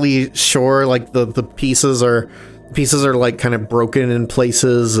entirely sure. Like the pieces are like kind of broken in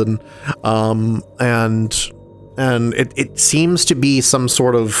places, and it seems to be some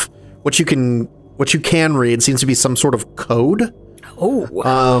sort of what you can read seems to be some sort of code.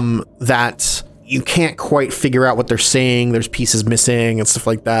 That you can't quite figure out what they're saying. There's pieces missing and stuff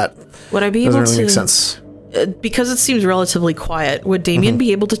like that. Would I be Doesn't able really to make sense. Because it seems relatively quiet, would Damien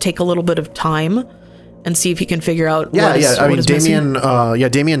be able to take a little bit of time and see if he can figure out what is Damien, missing?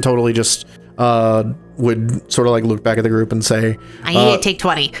 Damien totally just would sort of like look back at the group and say, I need to take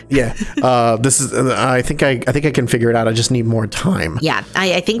 20. Yeah, this is. I think I can figure it out. I just need more time. Yeah,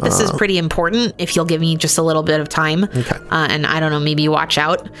 I think this is pretty important. If you'll give me just a little bit of time, Okay. And I don't know, maybe watch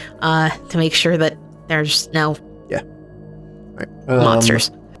out to make sure that there's no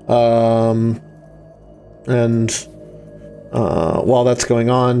monsters. And while that's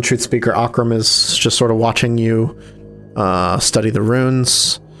going on, Truth Speaker Akram is just sort of watching you study the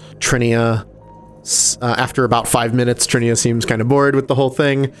runes. Trinia, after about 5 minutes, Trinia seems kind of bored with the whole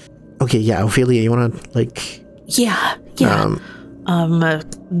thing. Okay, yeah, Ophelia, you want to, like... Yeah.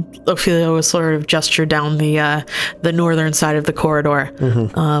 Ophelia will sort of gesture down the northern side of the corridor,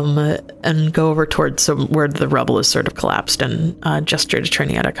 and go over towards where the rubble is sort of collapsed, and gesture to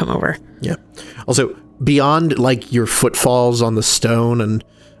Trinia to come over. Yeah. Also, beyond like your footfalls on the stone and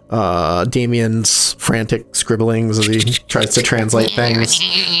Damien's frantic scribblings as he tries to translate things,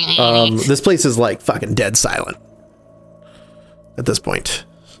 this place is like fucking dead silent at this point.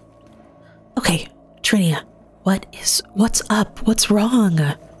 Okay, Trinia, what's up? What's wrong?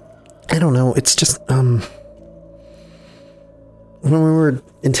 I don't know. It's just when we were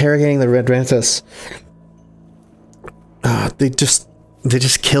interrogating the Red Mantis, they just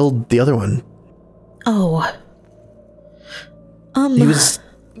killed the other one. Oh. He was,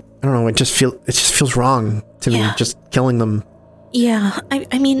 I don't know, it just feels wrong to me, just killing them. Yeah,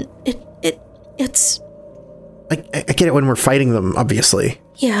 I mean, it's... I get it when we're fighting them, obviously.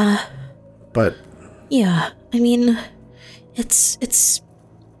 Yeah. But... Yeah, I mean, it's...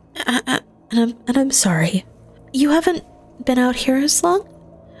 and I'm sorry. You haven't been out here as long?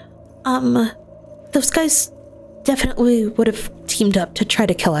 Those guys definitely would have teamed up to try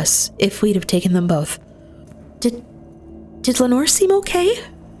to kill us if we'd have taken them both. Did Lenore seem okay?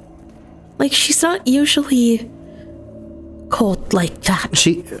 Like, she's not usually cold like that.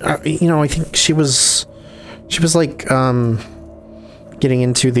 She, I think she was like, getting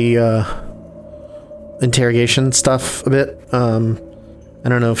into the, interrogation stuff a bit. I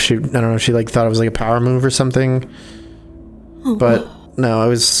don't know if she like thought it was like a power move or something. Oh. But no, I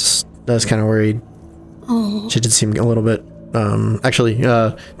was kind of worried. Oh. She did seem a little bit, actually,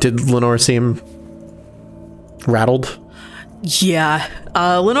 did Lenore seem rattled? Yeah,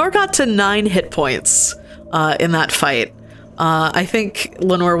 Lenore got to 9 hit points in that fight. I think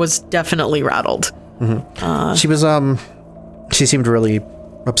Lenore was definitely rattled. Mm-hmm. She seemed really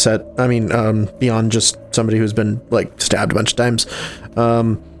upset. I mean, beyond just somebody who's been like stabbed a bunch of times.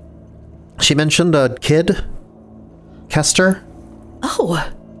 She mentioned a kid, Kester. Oh,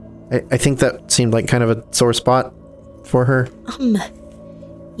 I think that seemed like kind of a sore spot for her.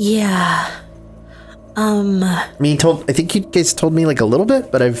 Yeah. I mean, I think you guys told me like a little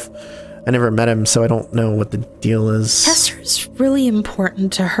bit, but I never met him, so I don't know what the deal is. Kester's really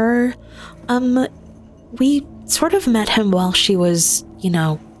important to her. We sort of met him while she was,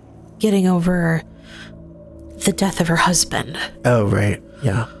 getting over the death of her husband. Oh, right.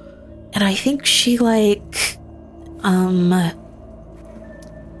 Yeah. And I think she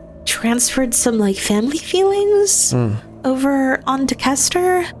transferred some family feelings over onto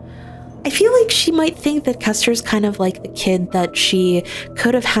Kester. I feel like she might think that Kester's kind of like the kid that she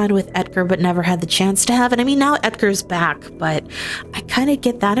could have had with Edgar but never had the chance to have. And I mean, now Edgar's back, but I kind of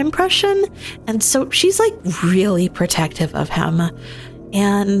get that impression. And so she's really protective of him.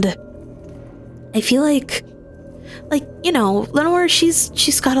 And I feel like Lenore,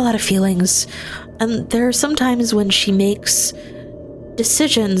 she's got a lot of feelings. And there are some times when she makes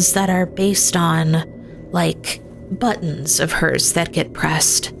decisions that are based on buttons of hers that get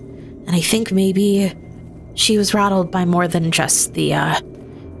pressed. And I think maybe she was rattled by more than just the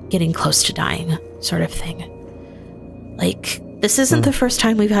getting close to dying sort of thing. This isn't the first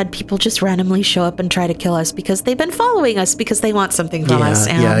time we've had people just randomly show up and try to kill us because they've been following us because they want something from us.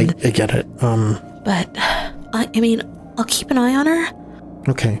 And, I get it. But, I mean, I'll keep an eye on her.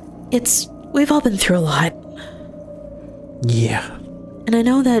 Okay. We've all been through a lot. Yeah. And I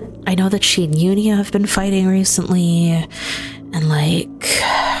know that she and Unia have been fighting recently, and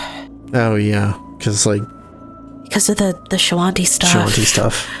oh yeah, because of the Shawanti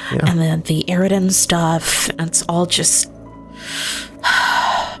stuff. Yeah. And then the Eridan stuff, and it's all just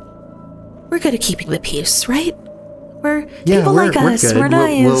we're good at keeping the peace, right? People like us. Good. We're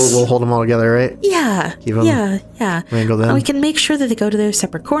nice. We'll hold them all together, right? Yeah. Keep them wrangle them. And we can make sure that they go to their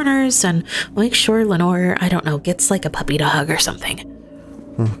separate corners, and we'll make sure Lenore, I don't know, gets a puppy to hug or something.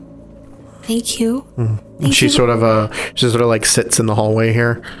 Thank you. She sort of sits in the hallway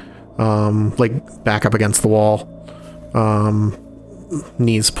here, back up against the wall,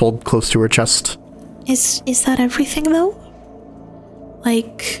 knees pulled close to her chest. Is that everything though?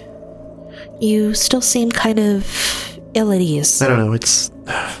 You still seem kind of ill at ease. I don't know. It's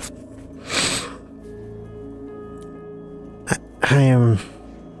I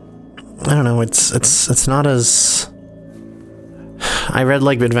don't know. It's not as. I read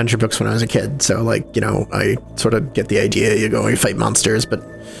adventure books when I was a kid, so I sort of get the idea. You go, you fight monsters, but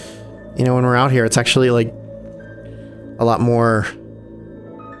when we're out here, it's actually a lot more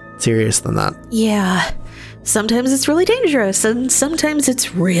serious than that. Yeah, sometimes it's really dangerous, and sometimes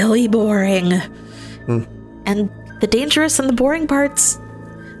it's really boring. And the dangerous and the boring parts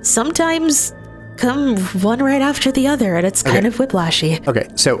sometimes come one right after the other, and it's kind of whiplashy. Okay,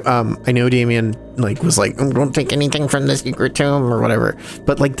 so I know Damien was like, don't take anything from the secret tomb or whatever,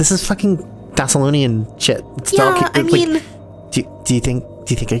 but like this is fucking Thessalonian shit. It's I mean, do you think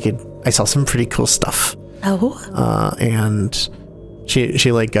I saw some pretty cool stuff. Oh. And she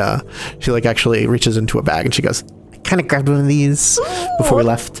actually reaches into a bag and she goes, I kind of grabbed one of these before we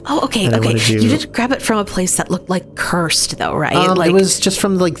left. Oh, okay. You did grab it from a place that looked like cursed, though, right? It was just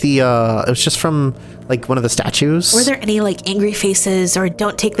from one of the statues. Were there any like angry faces or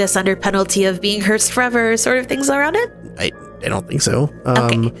don't take this under penalty of being cursed forever sort of things around it? I don't think so.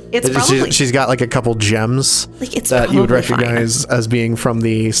 Okay. It's probably she's got like a couple gems it's that you would recognize fine. as being from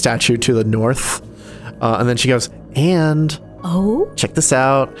the statue to the north. And then she goes, and check this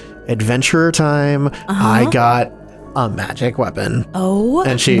out, adventurer time. I got a magic weapon.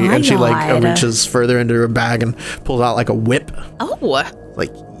 And she like reaches further into her bag and pulls out like a whip.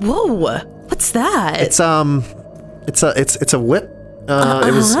 Like, whoa, what's that? It's a whip.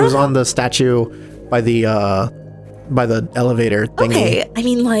 It was on the statue by the elevator thingy. Okay, I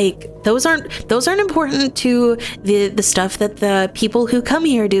mean, like those aren't important to the stuff that the people who come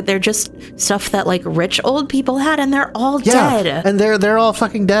here do. They're just stuff that like rich old people had, and they're all dead. And they're all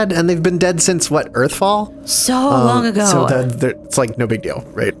fucking dead, and they've been dead since what, Earthfall? So long ago. So it's like no big deal,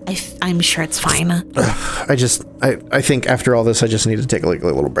 right? I'm sure it's fine. I think after all this, I just need to take like a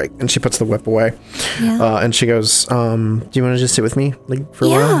little break. And she puts the whip away, and she goes, "Do you want to just sit with me, like for a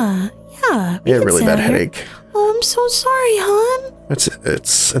while?" Yeah. You had a really bad headache. Oh, I'm so sorry, hon.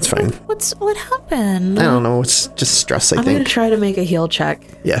 It's fine. What happened? I don't know. It's just stress, I think. I'm gonna try to make a heal check.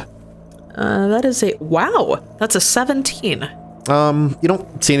 Yeah. That is wow. That's a 17. You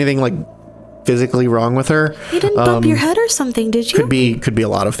don't see anything like physically wrong with her. You didn't bump your head or something, did you? Could be a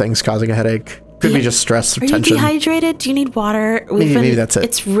lot of things causing a headache. Could be just stress or tension. tension. Are you dehydrated? Do you need water? Maybe that's it.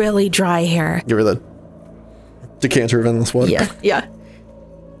 It's really dry here. Give her the decanter of endless water. Yeah.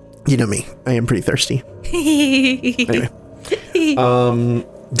 You know me. I am pretty thirsty. Anyway.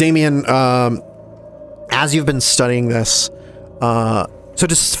 Damien, as you've been studying this, so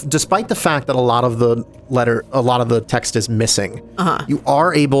despite the fact that a lot of the text is missing, you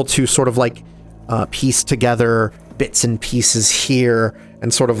are able to sort of like piece together bits and pieces here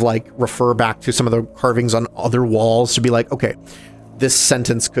and sort of like refer back to some of the carvings on other walls to be like, okay, this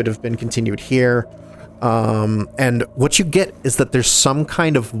sentence could have been continued here. And what you get is that there's some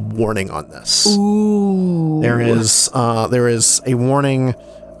kind of warning on this. Ooh. There is a warning.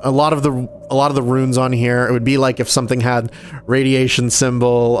 A lot of the runes on here, it would be like if something had radiation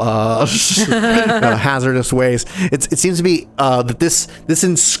symbol, hazardous waste. It seems to be that this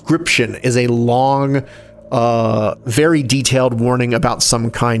inscription is a long, very detailed warning about some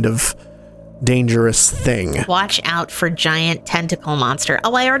kind of dangerous thing. Watch out for giant tentacle monster.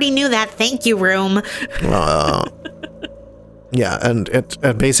 Oh, I already knew that. Thank you, room. Yeah, and it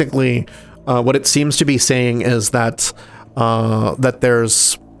basically what it seems to be saying is that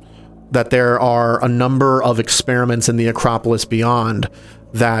there are a number of experiments in the Acropolis beyond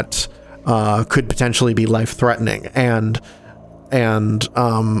that could potentially be life-threatening, and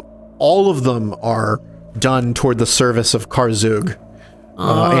all of them are done toward the service of Karzug.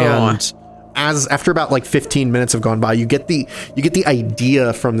 And after about like 15 minutes have gone by, you get the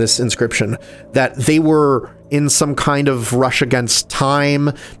idea from this inscription that they were in some kind of rush against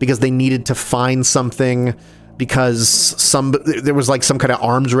time because they needed to find something, because there was like some kind of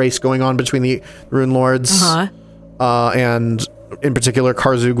arms race going on between the Rune Lords. And in particular,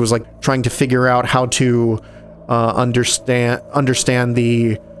 Karzug was like trying to figure out how to understand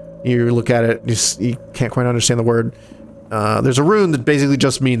the, you look at it, you can't quite understand the word. There's a rune that basically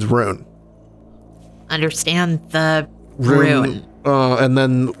just means rune. Understand the rune. And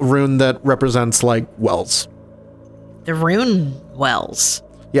then rune that represents like wells. The rune wells.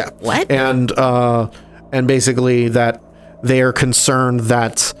 Yeah. What? And basically that they are concerned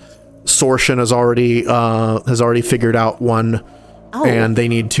that Sorshan has already figured out one, and they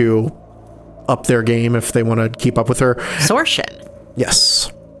need to up their game if they want to keep up with her. Sorshan?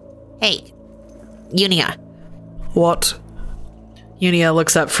 Yes. Hey, Unia. What? Unia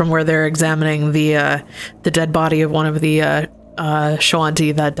looks up from where they're examining the dead body of one of the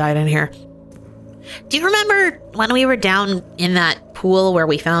Shoanti that died in here. Do you remember when we were down in that pool where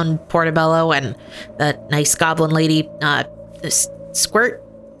we found Portobello and that nice goblin lady,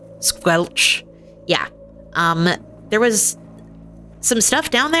 Squelch? Yeah. There was some stuff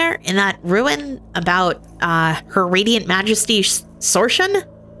down there in that ruin about Her Radiant Majesty Sorshan.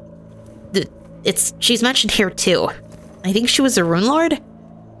 She's mentioned here too. I think she was a Rune Lord,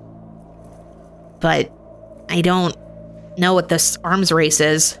 but I don't know what this arms race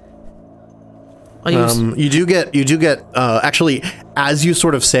is. I'll use. You do get actually, as you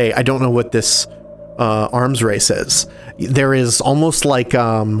sort of say, I don't know what this arms race is. There is almost like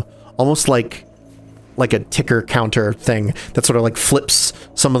a ticker counter thing that sort of like flips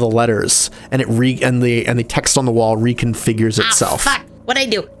some of the letters, and the text on the wall reconfigures itself. Fuck. What'd I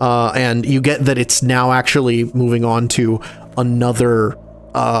do? And you get that it's now actually moving on to another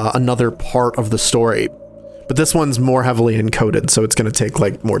part of the story, but this one's more heavily encoded, so it's going to take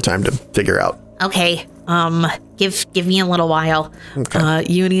like more time to figure out. Okay. Give me a little while. Okay.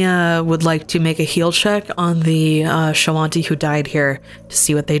 Unia would like to make a heal check on the Shawanti who died here to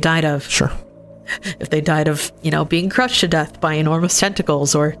see what they died of. Sure. If they died of, being crushed to death by enormous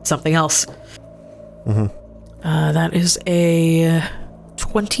tentacles or something else. Mm-hmm. That is a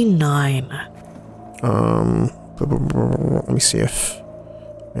 29. Let me see if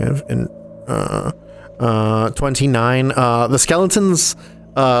I have 29. The skeletons,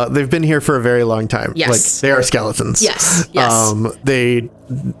 they've been here for a very long time. Yes. Like, they are skeletons. Yes. They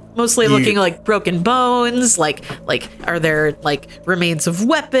Mostly looking like broken bones, like are there like remains of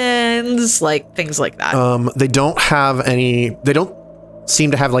weapons, like things like that. they don't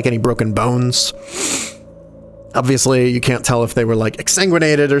seem to have like any broken bones. Obviously, you can't tell if they were like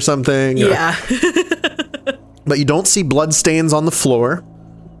exsanguinated or something. Yeah. But you don't see blood stains on the floor,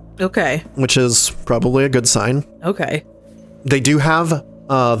 Okay. which is probably a good sign. Okay. They do have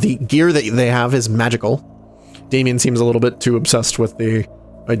the gear that they have is magical. Damien seems a little bit too obsessed with the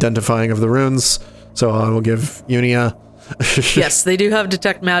identifying of the runes, so I will give Unia. Yes, they do have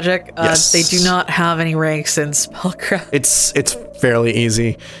detect magic. Yes. They do not have any ranks in spellcraft. It's fairly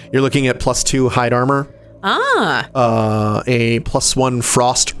easy. You're looking at +2 hide armor, Ah. a +1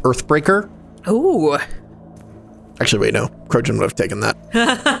 frost earthbreaker. Ooh. Actually, wait, no. Crojan would have taken that.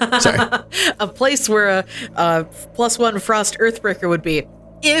 Sorry. A place where a +1 frost earthbreaker would be,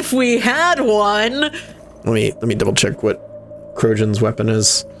 if we had one. Let me double check what Crojan's weapon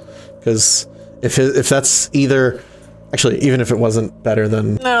is, because if that's either, actually, even if it wasn't better,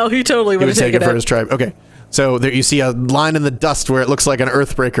 then No, he totally he would would have take taken it for it. his tribe. Okay, so there you see a line in the dust where it looks like an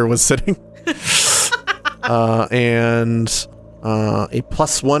earthbreaker was sitting, and a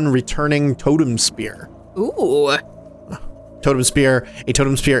 +1 returning totem spear. Ooh. A totem spear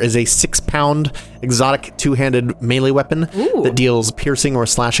is a 6-pound exotic two-handed melee weapon that deals piercing or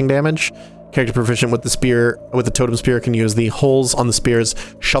slashing damage. Character proficient with the totem spear can use the holes on the spear's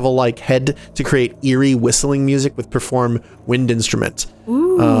shovel-like head to create eerie whistling music with perform wind instrument.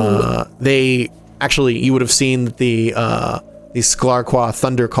 You would have seen that the Sklarqua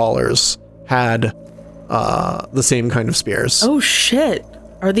Thundercallers had the same kind of spears. Oh shit.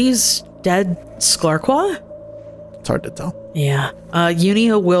 Are these dead Sklarqua? It's hard to tell. Yeah.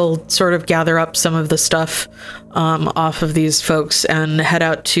 Unia will sort of gather up some of the stuff off of these folks and head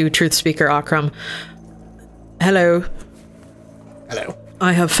out to Truth Speaker Akram. Hello. Hello.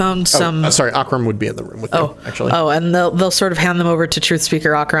 I have found some... Sorry, Akram would be in the room with you, actually. Oh, and they'll sort of hand them over to Truth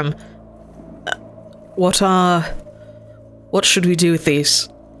Speaker Akram. What should we do with these?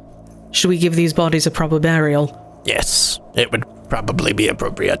 Should we give these bodies a proper burial? Yes, it would probably be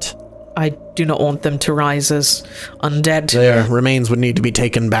appropriate. I do not want them to rise as undead. Their remains would need to be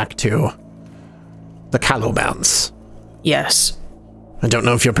taken back to the Callowbounds. Yes, I don't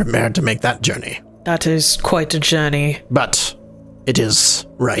know if you're prepared to make that journey, that is quite a journey. but it is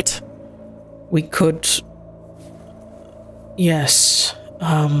right. We could... Yes.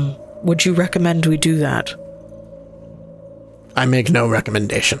 Would you recommend we do that? I make no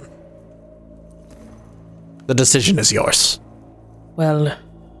recommendation. The decision is yours. Well,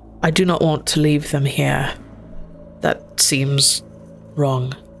 I do not want to leave them here. That seems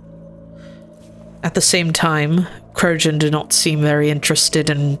wrong. At the same time, Crojan do not seem very interested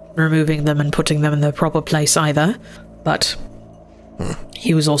in removing them and putting them in their proper place either, but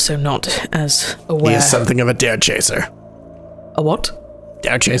he was also not as aware. He is something of a dare chaser. A what?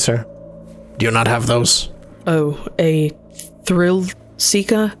 Dare chaser? Do you not have those? Oh, a thrill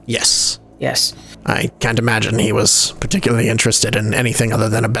seeker? Yes. Yes. I can't imagine he was particularly interested in anything other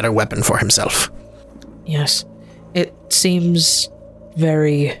than a better weapon for himself. Yes. It seems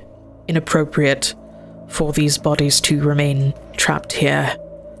very inappropriate for these bodies to remain trapped here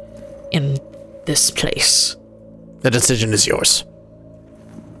in this place. The decision is yours.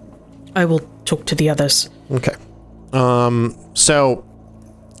 I will talk to the others. Okay. So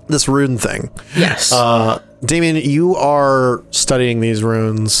this rune thing. Yes. Damien, you are studying these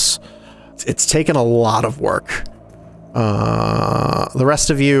runes. It's taken a lot of work. The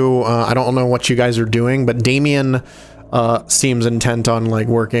rest of you, I don't know what you guys are doing, but Damien seems intent on like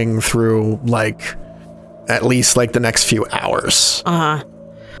working through like at least like the next few hours.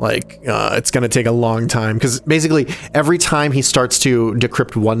 It's going to take a long time because basically every time he starts to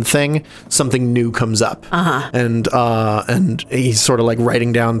decrypt one thing, something new comes up. And he's sort of like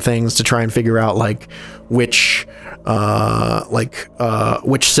writing down things to try and figure out like which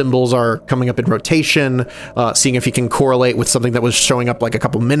symbols are coming up in rotation, seeing if he can correlate with something that was showing up like a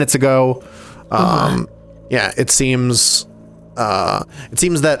couple minutes ago. Yeah, it seems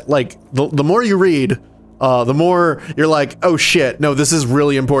that like the more you read, the more you're like, oh shit, no, this is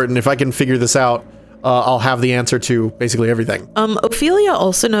really important. If I can figure this out, I'll have the answer to basically everything. Ophelia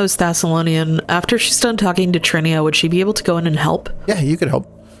also knows Thessalonian. After she's done talking to Trinia, would she be able to go in and help? Yeah, you could help.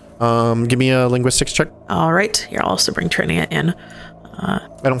 Give me a linguistics check. All right. Here, I'll also bring Trinia in. I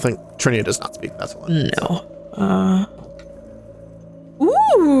don't think Trinia does not speak Thessalonian. No.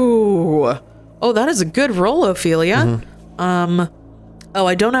 Ooh. Oh, that is a good roll, Ophelia. Oh,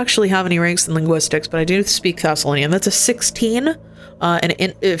 I don't actually have any ranks in linguistics, but I do speak Thessalonian. That's a 16.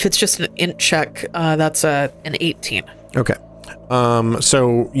 And if it's just an int check, that's an 18. Okay.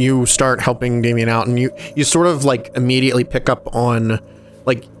 So you start helping Damien out, and you sort of like immediately pick up on,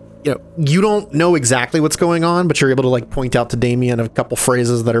 like, you don't know exactly what's going on, but you're able to like point out to Damien a couple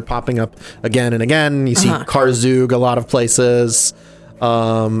phrases that are popping up again and again. You see Karzug a lot of places.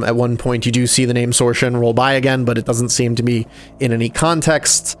 At one point you do see the name Sorshan roll by again, but it doesn't seem to be in any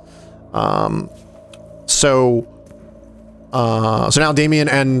context. So now Damien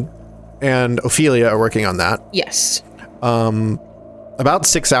and Ophelia are working on that. Yes. About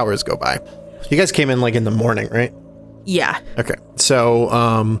 6 hours go by. You guys came in like in the morning, right? Yeah. Okay.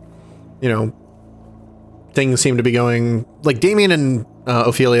 So, things seem to be going, like Damien and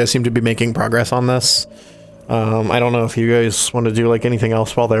Ophelia seem to be making progress on this. I don't know if you guys want to do like anything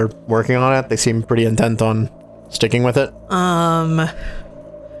else while they're working on it. They seem pretty intent on sticking with it.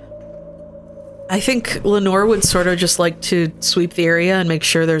 I think Lenore would sort of just like to sweep the area and make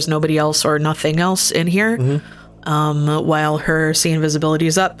sure there's nobody else or nothing else in here, while her see invisibility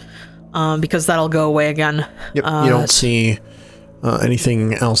is up, because that'll go away again. Yep. You don't see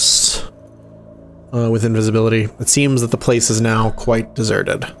anything else with invisibility. It seems that the place is now quite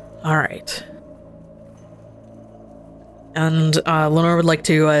deserted. All right. And Lenore would like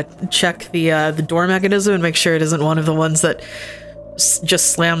to check the door mechanism and make sure it isn't one of the ones that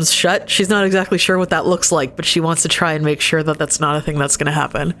just slams shut. She's not exactly sure what that looks like, but she wants to try and make sure that that's not a thing that's going to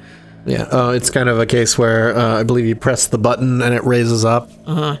happen. Yeah, it's kind of a case where I believe you press the button and it raises up,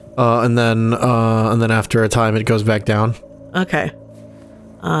 and then after a time it goes back down. Okay.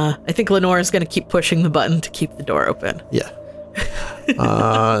 I think Lenore is going to keep pushing the button to keep the door open. Yeah.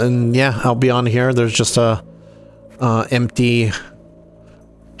 And yeah, I'll be on here. There's just a empty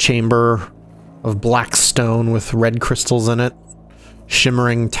chamber of black stone with red crystals in it,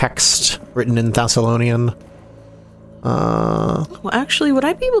 shimmering text written in Thessalonian. Well, actually, would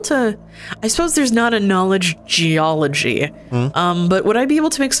I be able to... I suppose there's not a knowledge geology, but would I be able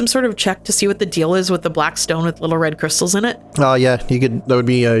to make some sort of check to see what the deal is with the black stone with little red crystals in it? Yeah, you could. That would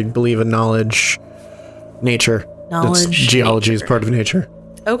be, I believe, a knowledge nature. Knowledge geology nature. is part of nature.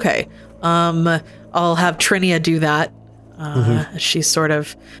 Okay. I'll have Trinia do that. She's sort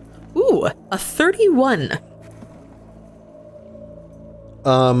of... Ooh, a 31.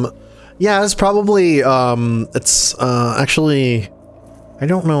 Yeah, it's probably, it's, actually, I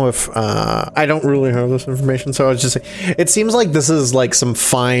don't know if, I don't really have this information, so I was just saying, it seems like this is, like, some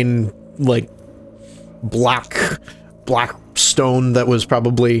fine, like, black stone that was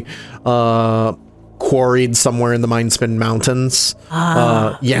probably, quarried somewhere in the Mindspin Mountains.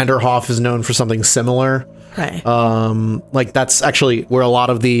 Yanderhof is known for something similar. Okay. Like, that's actually where a lot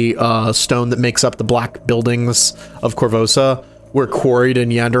of the, stone that makes up the black buildings of Korvosa were quarried in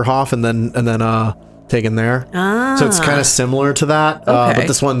Yanderhof and then taken there. So it's kind of similar to that. Okay. But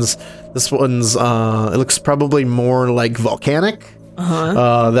this one's it looks probably more like volcanic.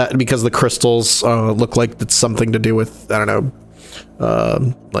 That because the crystals look like it's something to do with, I don't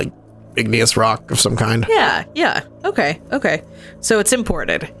know, like igneous rock of some kind. Yeah. Okay. So it's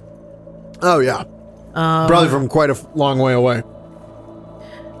imported. Oh yeah. Probably from quite a long way away.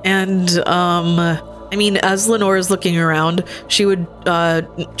 And I mean, as Lenore is looking around, she would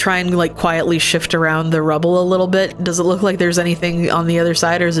try and like quietly shift around the rubble a little bit. Does it look like there's anything on the other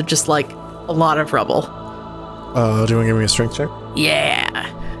side, or is it just like a lot of rubble? Do you want to give me a strength check? Yeah.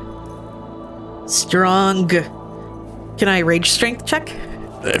 Strong. Can I rage strength check?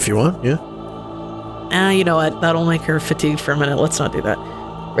 If you want, yeah. You know what? That'll make her fatigued for a minute. Let's not do that.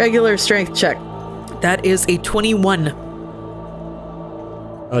 Regular strength check. That is a 21.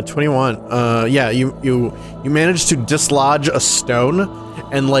 21. Yeah, you managed to dislodge a stone,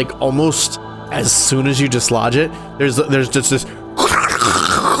 and like almost as soon as you dislodge it, there's just this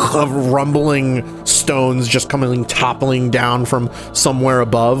of rumbling stones just toppling down from somewhere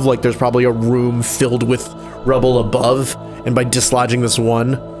above. Like there's probably a room filled with rubble above, and by dislodging this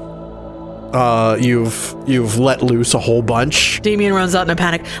one, you've let loose a whole bunch. Damien runs out in a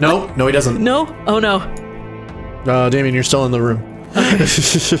panic. No, he doesn't. No? Oh no. Damien, you're still in the room. Okay.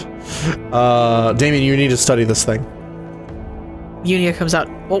 Damien, you need to study this thing. Unia comes out.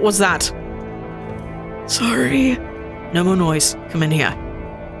 What was that? Sorry. No more noise. Come in here.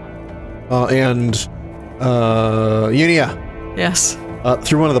 And Unia. Yes.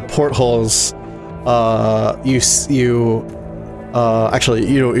 Through one of the portholes, actually,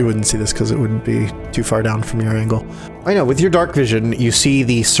 you wouldn't see this because it wouldn't be too far down from your angle. I know, with your dark vision, you see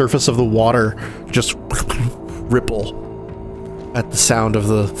the surface of the water just ripple at the sound of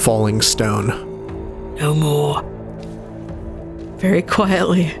the falling stone. No more. Very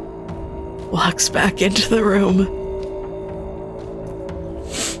quietly walks back into the room.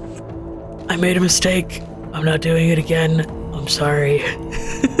 I made a mistake. I'm not doing it again. I'm sorry.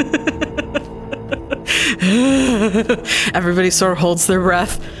 Everybody sort of holds their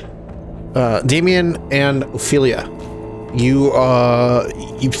breath. Damien and Ophelia, you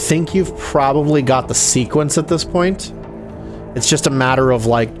think you've probably got the sequence at this point. It's just a matter of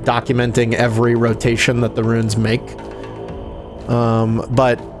like documenting every rotation that the runes make.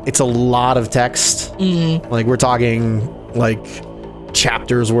 But it's a lot of text. Like we're talking like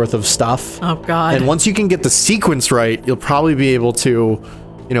chapters worth of stuff. Oh God. And once you can get the sequence right, you'll probably be able to,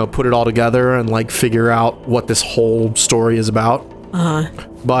 put it all together and like figure out what this whole story is about.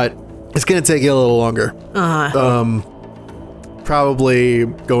 But it's going to take you a little longer. Probably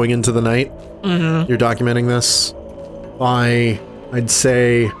going into the night. You're documenting this by, I'd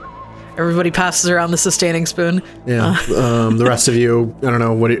say... Everybody passes around the sustaining spoon. Yeah. The rest of you, I don't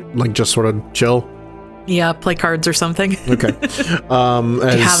know, just sort of chill? Yeah, play cards or something. Okay.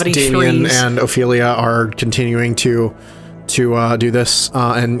 As Damien and Ophelia are continuing to do this,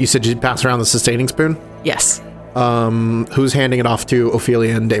 and you said you pass around the sustaining spoon? Yes. Who's handing it off to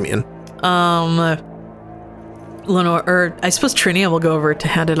Ophelia and Damien? Lenore, or I suppose Trinia will go over to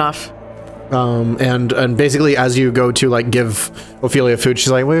hand it off. And basically as you go to like give Ophelia food,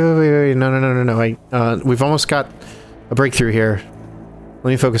 she's like, wait, no. We've almost got a breakthrough here.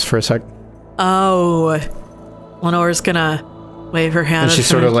 Let me focus for a sec. Oh, Lenore's gonna wave her hand. And she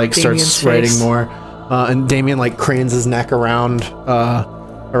sort of like starts writing more. And Damien like cranes his neck around you.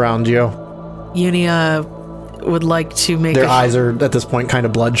 Unia would like to make their eyes are at this point kind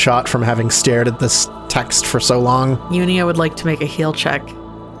of bloodshot from having stared at this text for so long. Unia would like to make a heal check.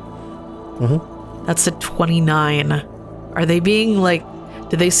 That's a 29. Are they being like,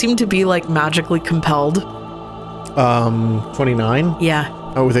 do they seem to be like magically compelled? 29? Yeah.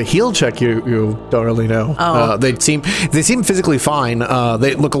 Oh, with a heal check, you don't really know. Oh. They seem physically fine.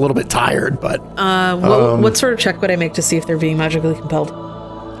 They look a little bit tired, but... what sort of check would I make to see if they're being magically compelled?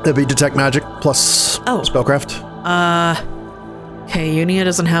 That'd be detect magic plus spellcraft. Okay, Unia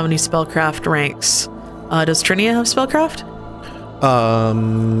doesn't have any spellcraft ranks. Does Trinia have spellcraft?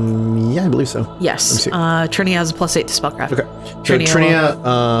 Yeah, I believe so. Yes. Trinia has a +8 to spellcraft. Okay. So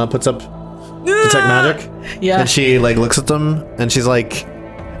Trinia puts up detect magic. Yeah. And she like looks at them and she's like,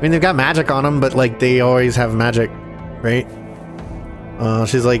 I mean, they've got magic on them, but like they always have magic, right?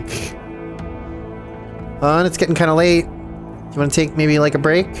 She's like, and it's getting kind of late. Do you want to take maybe like a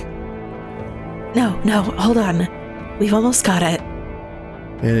break? No, hold on. We've almost got it.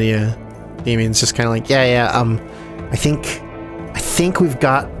 Yeah. Damien's just kind of like, I think we've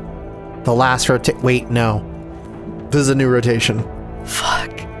got the last wait, no. This is a new rotation.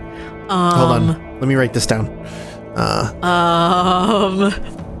 Fuck. Hold on. Let me write this down.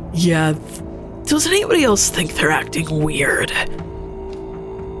 Yeah. Does anybody else think they're acting weird?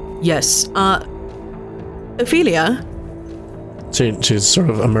 Yes. Ophelia? She's sort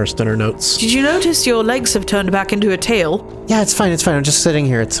of immersed in her notes. Did you notice your legs have turned back into a tail? Yeah, it's fine. I'm just sitting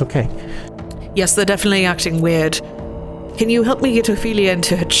here. It's okay. Yes, they're definitely acting weird. Can you help me get Ophelia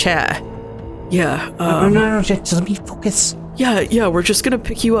into her chair? Yeah. No, just let me focus. Yeah, we're just gonna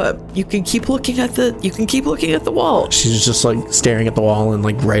pick you up. You can keep looking at the wall. She's just like staring at the wall and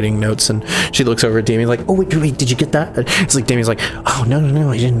like writing notes, and she looks over at Damien like, oh wait, did you get that? It's like Damien's like, oh no,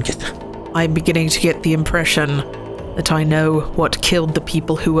 I didn't get that. I'm beginning to get the impression that I know what killed the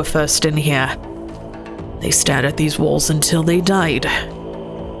people who were first in here. They stared at these walls until they died.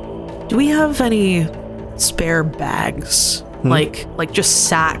 Do we have any spare bags? Like just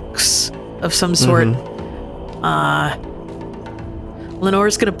sacks of some sort?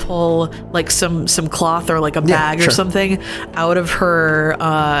 Lenore's gonna pull like some cloth or like a bag or something out of her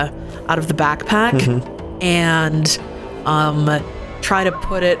out of the backpack, and try to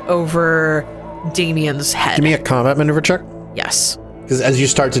put it over Damien's head. Give me a combat maneuver check. Yes. Because as you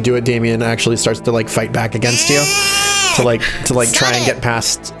start to do it, Damien actually starts to like fight back against you to try and get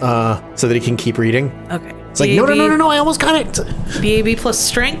past so that he can keep reading. Okay. It's like no, I almost got it. BAB plus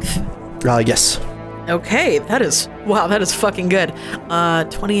strength. Yes. Okay, that is fucking good.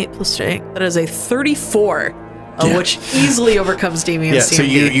 28 plus strength. That is a 34, which easily overcomes Damien's Yeah, so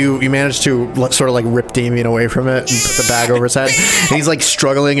CMD. you managed to sort of like rip Damien away from it and put the bag over his head. And he's like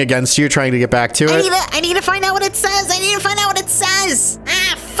struggling against you, trying to get back to it. I need to find out what it says.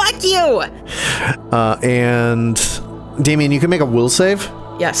 Ah, fuck you. And Damien, you can make a will save.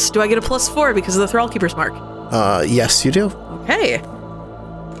 Yes. Do I get a +4 because of the Thrallkeeper's mark? Yes, you do. Okay.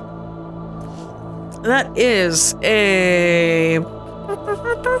 That is a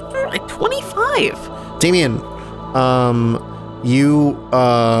 25. Damien, you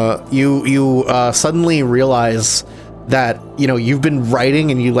suddenly realize that you've been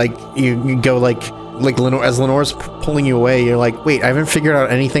writing, and you go like Lenore, as Lenore's pulling you away. You're like, wait, I haven't figured out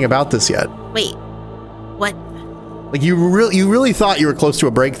anything about this yet. Wait, what? Like you really thought you were close to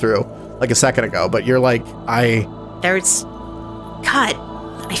a breakthrough like a second ago, but you're like, There's... God,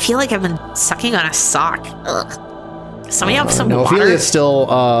 I feel like I've been sucking on a sock. Ugh. Somebody have some water? Ophelia's still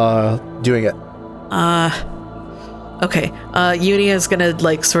doing it. Okay. Unia is gonna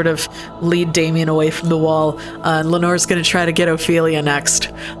sort of lead Damien away from the wall. And Lenore's gonna try to get Ophelia next.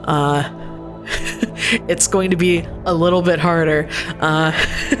 It's going to be a little bit harder. All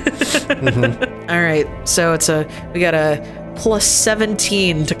right. So we got a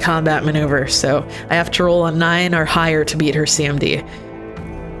 +17 to combat maneuver. So I have to roll a 9 or higher to beat her CMD.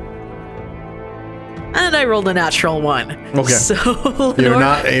 And I rolled a natural 1. Okay. So You're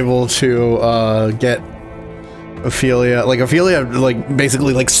not able to get Ophelia. Like Ophelia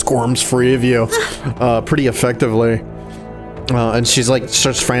basically basically free of you pretty effectively. And she's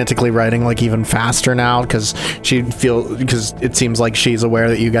starts frantically writing even faster now because it seems like she's aware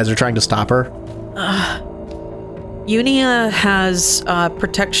that you guys are trying to stop her. Unia has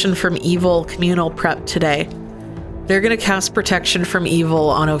protection from evil communal prep today. They're gonna cast protection from evil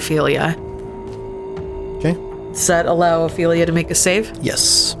on Ophelia. Okay. Does that allow Ophelia to make a save?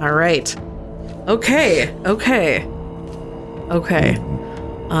 Yes. All right. Okay.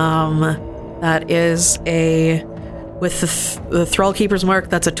 That is with the Thrallkeeper's mark,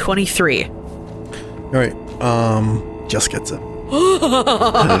 that's a 23. All right. Just gets it.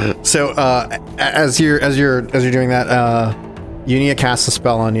 So as you're doing that, Unia casts a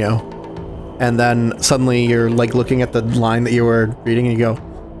spell on you, and then suddenly you're looking at the line that you were reading, and you go,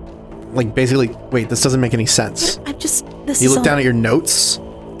 basically, wait, this doesn't make any sense. You look down at your notes,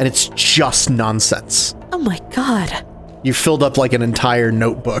 and it's just nonsense. Oh my god. You filled up an entire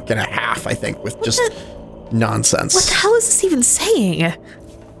notebook and a half, I think, with just nonsense. What the hell is this even saying?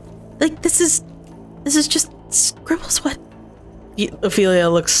 This is just scribbles. What? Ophelia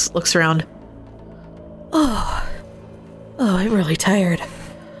looks around. Oh, I'm really tired.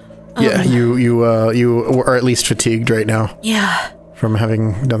 Yeah, you are at least fatigued right now. Yeah. From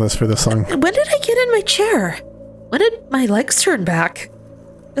having done this for this long. When did I get in my chair? When did my legs turn back?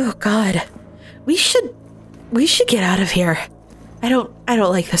 Oh God, we should get out of here. I don't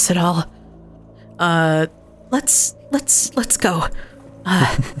like this at all. Let's go.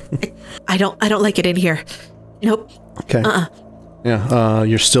 I don't like it in here. Nope. Okay. Yeah.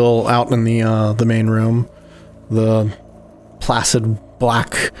 You're still out in the main room. The placid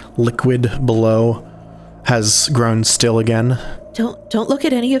black liquid below has grown still again. Don't look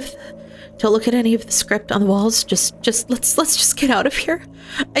at any of the script on the walls. Just let's just get out of here.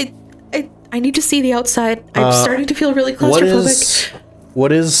 I need to see the outside. I'm starting to feel really claustrophobic.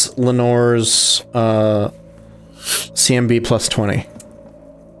 What is Lenore's CMB plus 20?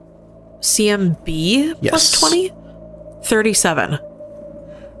 CMB yes. plus 20? 37.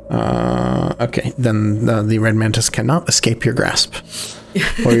 Okay, then the red mantis cannot escape your grasp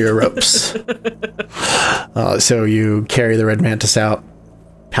or your ropes. So you carry the red mantis out,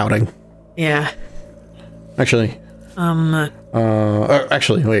 pouting. Yeah. Actually.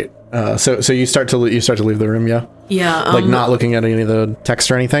 Actually, wait. So you start to leave the room, yeah? Yeah. Not looking at any of the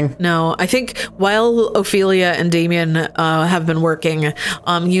text or anything? No, I think while Ophelia and Damien have been working,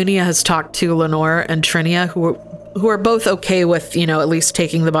 Unia has talked to Lenore and Trinia, who are both okay with, at least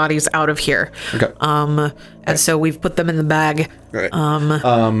taking the bodies out of here. Okay. And so we've put them in the bag. Right.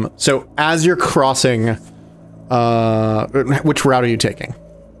 So as you're crossing, which route are you taking?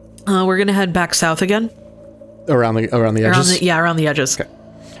 We're gonna head back south again. Around the edges? Around the edges. Okay.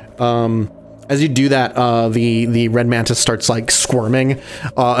 As you do that, the red mantis starts squirming,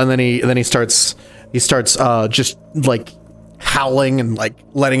 and then he starts just howling and like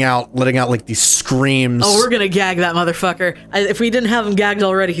letting out like these screams. Oh, we're gonna gag that motherfucker. If we didn't have him gagged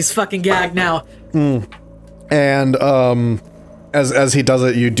already, he's fucking gagged now. And as he does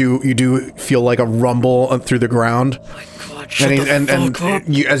it, you do feel like a rumble through the ground. Oh my God, shut the fuck up.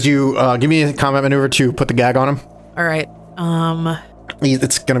 You give me a combat maneuver to put the gag on him. All right.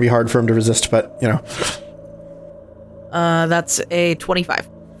 It's gonna be hard for him to resist, but you know. That's a 25.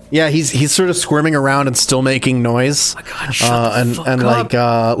 Yeah, he's sort of squirming around and still making noise. Oh my God, shut the fuck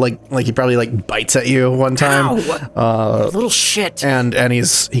up. Like he probably like bites at you one time. Ow! Little shit. And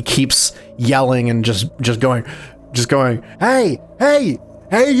he keeps yelling and just going, hey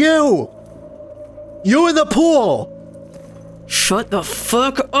you in the pool. Shut the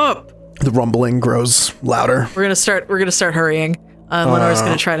fuck up. The rumbling grows louder. We're gonna start hurrying. Lenore's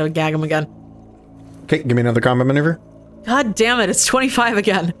gonna try to gag him again. Okay, give me another combat maneuver. God damn it! It's 25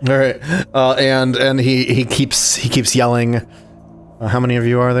 again. All right, and he keeps yelling. How many of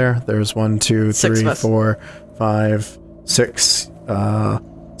you are there? There's 1, 2, 3, 4, 5, 6,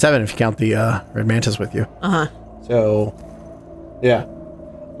 7 if you count the red mantis with you. So, yeah,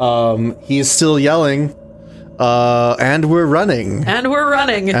 he's still yelling. And we're running. Right.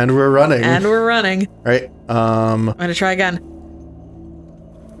 I'm gonna try again.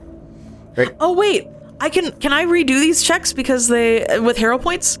 Right. Oh wait, can I redo these checks because they with hero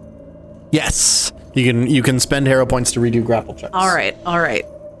points? Yes, you can spend hero points to redo grapple checks. All right.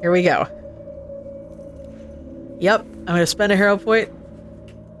 Here we go. Yep, I'm gonna spend a hero point.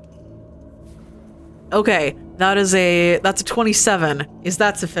 Okay, that's a 27. Is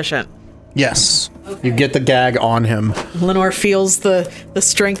that sufficient? Yes. Okay. You get the gag on him. Lenore feels the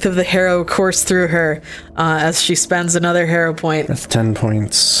strength of the harrow course through her as she spends another harrow point. That's 10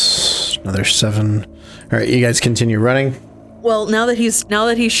 points. Another 7. All right, you guys continue running. Well, now that he's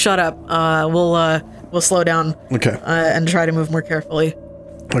shut up, we'll slow down. Okay. And try to move more carefully.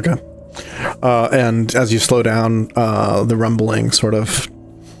 Okay. And as you slow down, the rumbling sort of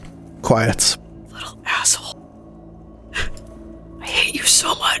quiets. Little asshole. I hate you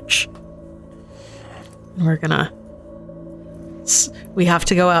so much. We have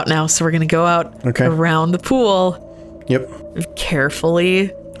to go out now, so we're gonna go out around the pool. Yep.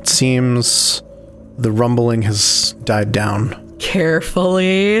 Carefully. It seems the rumbling has died down.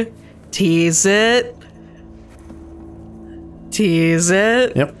 Carefully. Tease it.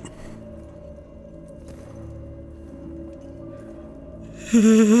 Yep.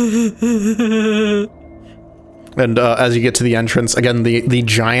 And as you get to the entrance, again, the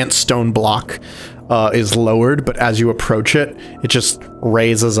giant stone block is lowered, but as you approach it, it just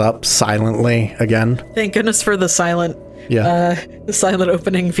raises up silently again. Thank goodness for the silent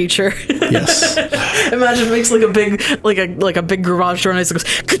opening feature. Yes. Imagine it makes like a big garage door noise that goes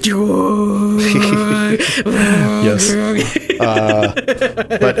yes.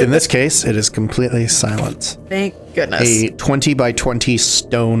 But in this case, it is completely silent. Thank goodness. A 20 by 20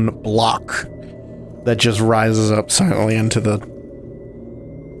 stone block that just rises up silently into the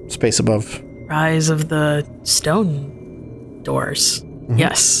space above. Rise of the stone doors. Mm-hmm.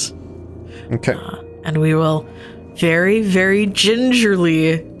 Yes. Okay. And we will very, very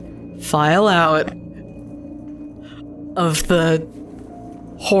gingerly file out of the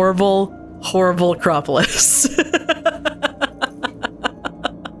horrible, horrible Acropolis.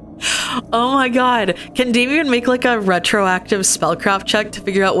 Oh my God. Can Damien make like a retroactive spellcraft check to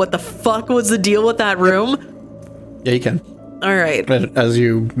figure out what the fuck was the deal with that room? Yeah, you can. All right. As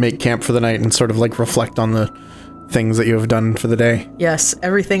you make camp for the night and sort of like reflect on the things that you have done for the day. Yes,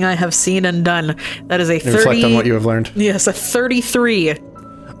 everything I have seen and done. That is a 30. Reflect on what you have learned. Yes, a 33.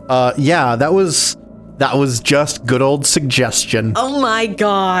 Yeah, that was just good old suggestion. Oh my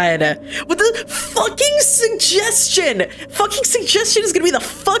God. What the fucking suggestion? Fucking suggestion is gonna be the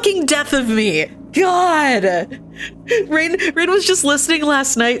fucking death of me. God. Rain was just listening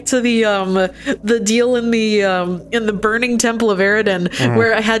last night to the deal in the burning temple of Eridan,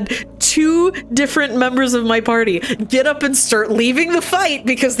 where I had 2 different members of my party get up and start leaving the fight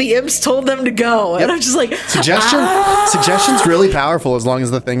because the imps told them to go. Yep. And I'm just like, Suggestion's really powerful as long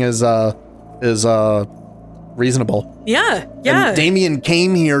as the thing is reasonable. Yeah. And Damien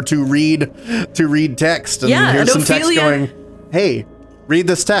came here to read text, and here's some text going, hey, read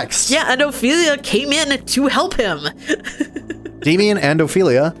this text. Yeah, and Ophelia came in to help him. Damien and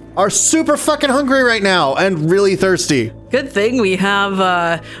Ophelia are super fucking hungry right now and really thirsty. Good thing we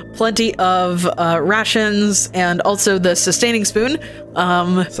have plenty of rations and also the sustaining spoon.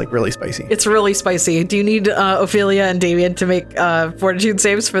 It's like really spicy. It's really spicy. Do you need Ophelia and Damien to make fortitude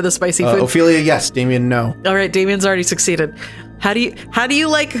saves for the spicy food? Ophelia, yes. Damien, no. All right, Damien's already succeeded. How do you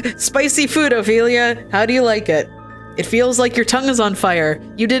like spicy food, Ophelia? How do you like it? It feels like your tongue is on fire.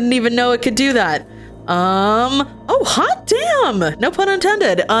 You didn't even know it could do that. Oh, hot damn! No pun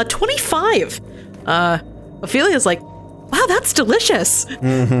intended. 25. Ophelia's like, wow, that's delicious. I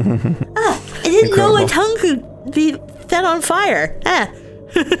didn't know my tongue could be set on fire.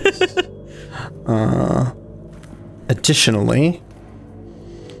 Additionally,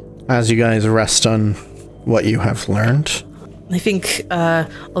 as you guys rest on what you have learned, I think,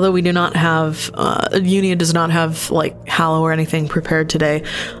 although we do not have, Union does not have, like, Hallow or anything prepared today,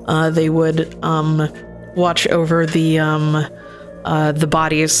 they would, watch over the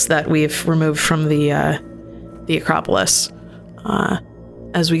bodies that we've removed from the Acropolis,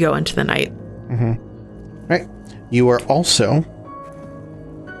 as we go into the night. right? You are also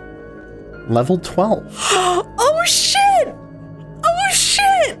level 12. Oh, shit! Oh,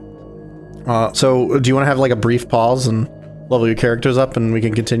 shit! So do you want to have like a brief pause and level your characters up and we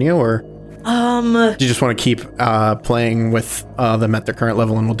can continue, or do you just want to keep playing with them at their current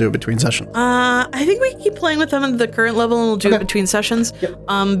level and we'll do it between sessions? I think we can keep playing with them at the current level and we'll do it between sessions.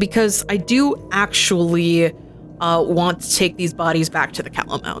 Yep. Because I do actually want to take these bodies back to the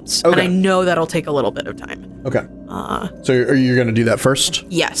Catamounts. And I know that'll take a little bit of time. Okay. So are you going to do that first?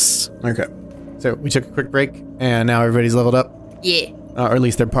 Yes. Okay. So we took a quick break and now everybody's leveled up. Yeah. Or at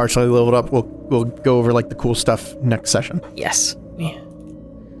least they're partially leveled up. We'll go over like the cool stuff next session. Yes. We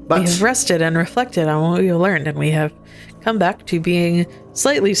But have rested and reflected on what we learned, and we have come back to being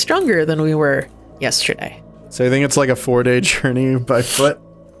slightly stronger than we were yesterday. so I think it's like a 4-day journey by foot.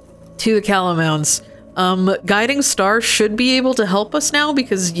 To the Catamounts. Guiding Star should be able to help us now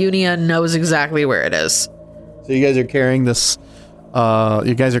because Unia knows exactly where it is. So you guys are carrying this.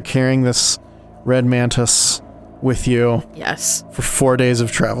 You guys are carrying this red mantis with you Yes. for 4 days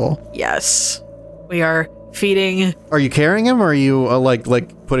of travel. Yes. We are feeding. Are you carrying him, or are you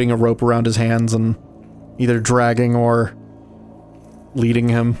like putting a rope around his hands and either dragging or leading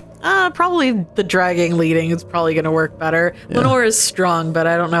him? Probably the dragging leading is probably going to work better. Lenore is strong, but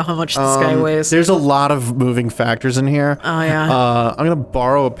I don't know how much this guy weighs. There's a lot of moving factors in here. Oh, yeah. I'm gonna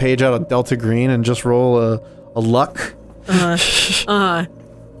borrow a page out of Delta Green and just roll a luck. So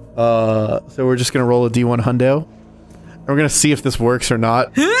we're just gonna roll a D1 hundo. And we're gonna see if this works or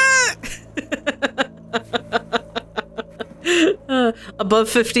not. Above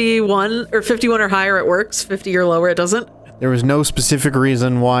 51 or 51 or higher, it works. 50 or lower, it doesn't. There was no specific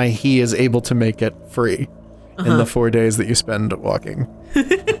reason why he is able to make it free in the 4 days that you spend walking.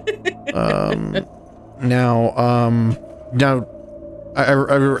 Now,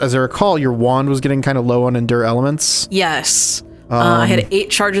 as I recall, your wand was getting kind of low on endure elements. Yes. I had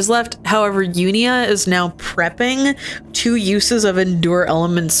 8 charges left. However, Unia is now prepping 2 uses of Endure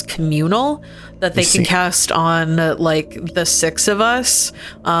Elements Communal that they can cast on, like, the 6 of us.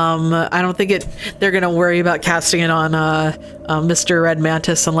 I don't think they're going to worry about casting it on Mr. Red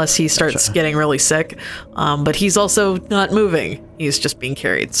Mantis unless he starts getting really sick. But he's also not moving. He's just being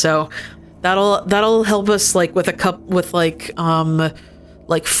carried. So that'll help us, like, with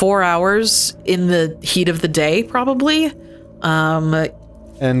 4 hours in the heat of the day, probably.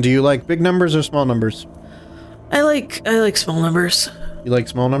 And do you like big numbers or small numbers? I like small numbers. You like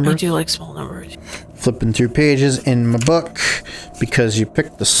small numbers? I do like small numbers. Flipping through pages in my book because you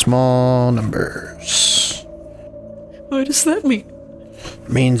picked the small numbers. What does that mean?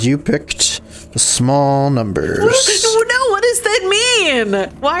 Means you picked the small numbers. No, what does that mean?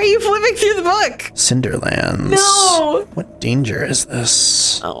 Why are you flipping through the book? Cinderlands. No. What danger is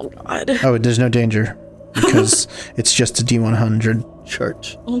this? Oh, God. Oh, there's no danger because it's just a D100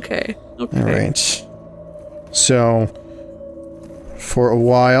 chart. Okay. All right. So, for a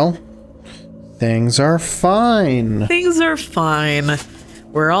while, things are fine. Things are fine.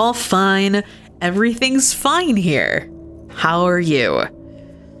 We're all fine. Everything's fine here. How are you?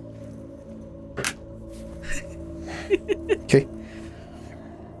 Okay.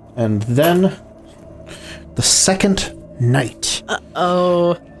 And then, the second night.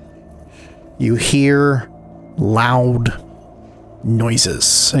 Oh. You hear loud noises.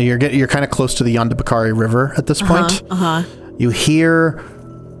 So you're kind of close to the Yondabakari River at this point. You hear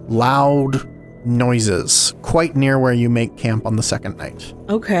loud noises quite near where you make camp on the second night.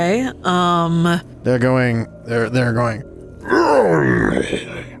 Okay. They're going.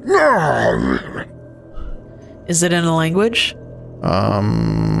 Is it in a language?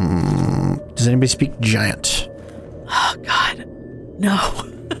 Does anybody speak giant? Oh, God. No.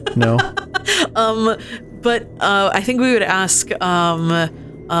 No. But I think we would ask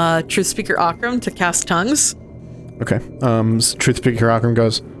Truth Speaker Akram to cast tongues. Okay. Truth Speaker Akram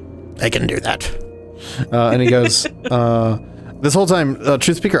goes, I can do that. And he goes, This whole time,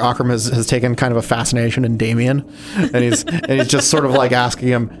 Truth Speaker Akram has taken kind of a fascination in Damien, and he's just sort of like asking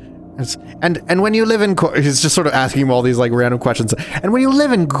him, and when you live in, he's just sort of asking him all these like random questions. And when you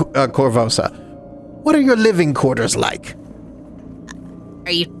live in Corvosa, what are your living quarters like?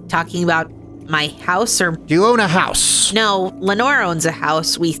 Are you talking about my house or? Do you own a house? No, Lenore owns a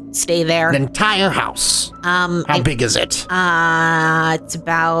house. We stay there. An entire house. How big is it? It's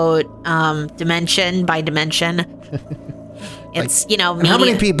about dimension by dimension. It's How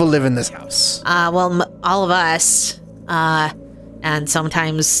many people live in this house? Well, all of us, and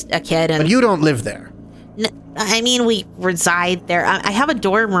sometimes a kid. And but you don't live there. I mean, we reside there. I have a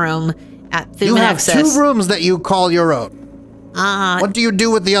dorm room at Thumanexis. You have 2 rooms that you call your own. What do you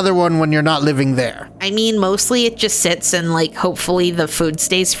do with the other one when you're not living there? I mean, mostly it just sits and, like, hopefully the food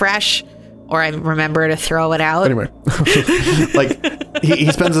stays fresh, or I remember to throw it out. Anyway, like,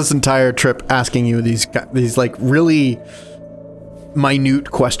 he spends this entire trip asking you these like, really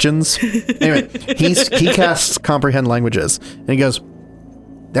minute questions. Anyway, he casts Comprehend Languages, and he goes,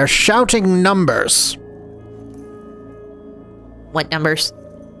 they're shouting numbers. What numbers?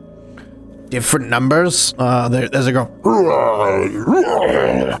 Different numbers. There's a girl.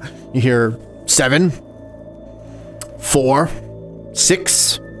 You hear 7, 4,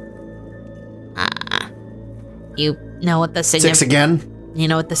 6. You know what the 6 again? You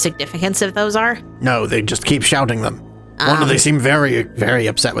know what the significance of those are? No, they just keep shouting them. One of they seem very, very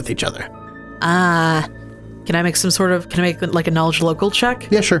upset with each other. Can I make like a knowledge local check?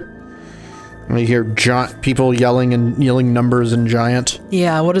 Yeah, sure. And you hear people yelling numbers in giant.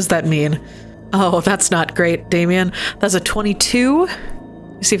 Yeah, what does that mean? Oh, that's not great, Damien. That's a 22.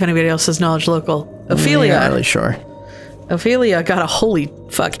 See if anybody else has knowledge local. Ophelia. Not really sure. Ophelia got a holy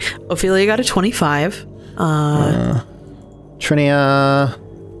fuck. Ophelia got a 25. Trinia.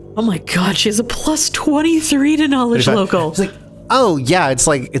 Oh my god, she has a plus 23 to knowledge local. It's like, oh yeah, it's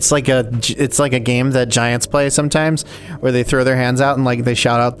like a game that giants play sometimes, where they throw their hands out and like they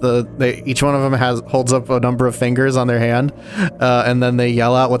shout out each one of them holds up a number of fingers on their hand, and then they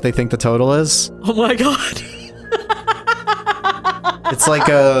yell out what they think the total is. Oh my god. It's like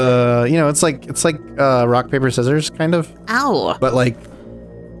it's like rock paper scissors kind of. Ow. But like,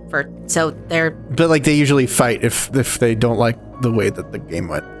 But like they usually fight if they don't like the way that the game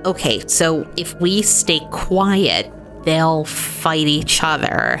went. Okay, so if we stay quiet, they'll fight each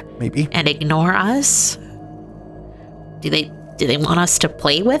other. Maybe. And ignore us? Do they want us to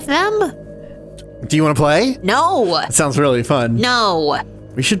play with them? Do you want to play? No. It sounds really fun. No.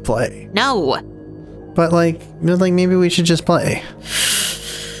 We should play. No. But like maybe we should just play.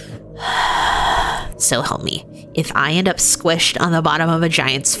 So help me. If I end up squished on the bottom of a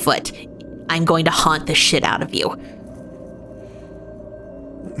giant's foot, I'm going to haunt the shit out of you.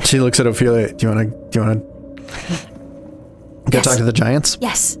 She looks at Ophelia. Do you want to go talk to the giants?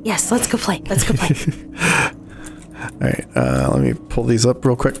 Yes. Let's go play. All right. Let me pull these up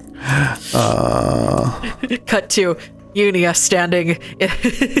real quick. Cut to Unia standing.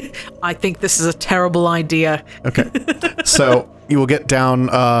 I think this is a terrible idea. Okay. So you will get down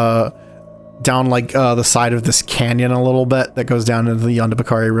like the side of this canyon a little bit that goes down into the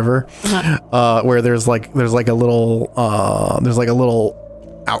Yondabakari River, where there's like a little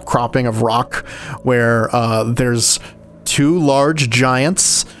outcropping of rock where there's 2 large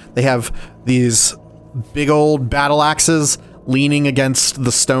giants. They have these big old battle axes leaning against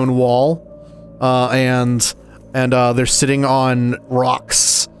the stone wall, and they're sitting on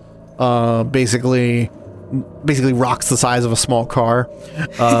rocks, basically rocks the size of a small car,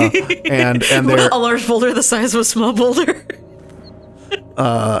 and they're a large boulder the size of a small boulder.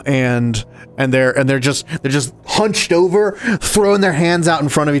 and they're just hunched over, throwing their hands out in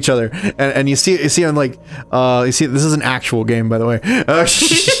front of each other, and you see on like you see this is an actual game, by the way. I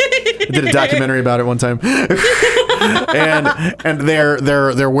did a documentary about it one time. and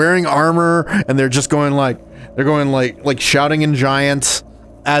they're wearing armor, and they're just going like shouting in giant.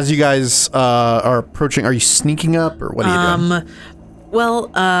 As you guys are approaching, are you sneaking up or what are you doing? Well,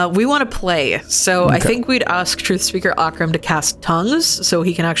 we want to play, so Okay. I think we'd ask Truth Speaker Akram to cast tongues so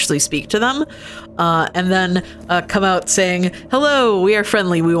he can actually speak to them, and then come out saying, "Hello, we are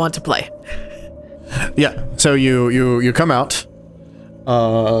friendly. We want to play." Yeah. So you come out,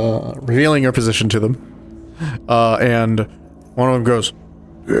 revealing your position to them, and one of them goes,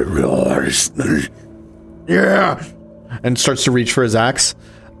 "Yeah," and starts to reach for his axe,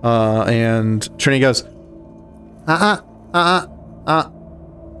 and Trini goes,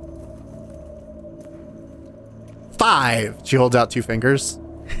 5. She holds out 2 fingers.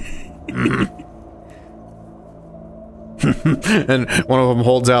 And one of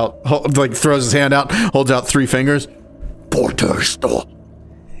them throws his hand out, holds out 3 fingers. Porter store.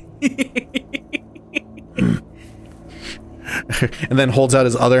 And then holds out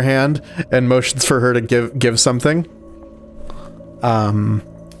his other hand and motions for her to give something. That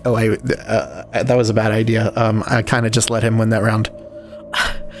was a bad idea. I kind of just let him win that round.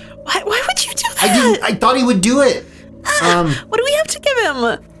 Why would you do that? I thought he would do it. What do we have to give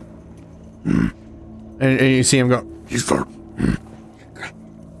him? And you see him go, He's for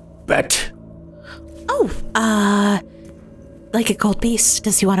bet. Oh, like a gold piece.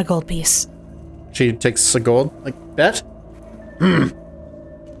 Does he want a gold piece? she takes a gold, like, bet?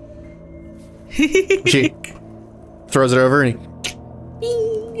 She throws it over and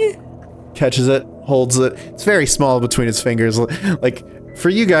he catches it, holds it. It's very small between his fingers. Like, for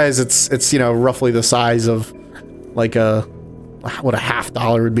you guys, it's roughly the size of like what a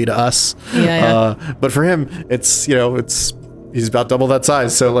 $50 would be to us. Yeah. But for him, it's he's about double that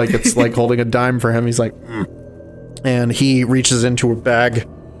size. So like it's like holding a dime for him. He's like, and he reaches into a bag,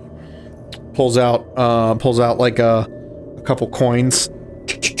 pulls out like a couple coins,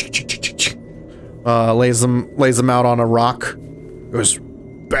 lays them out on a rock. Goes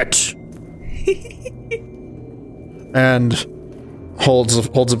bet. And holds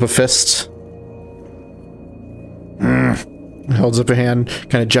up a fist. Holds up a hand,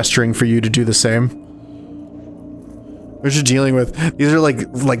 kind of gesturing for you to do the same. What you're dealing with, these are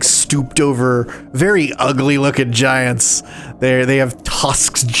like stooped over, very ugly looking giants. They have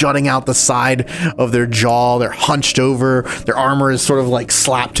tusks jutting out the side of their jaw. They're hunched over. Their armor is sort of like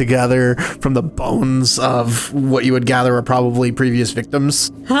slapped together from the bones of what you would gather are probably previous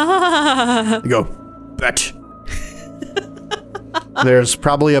victims. You go bet. There's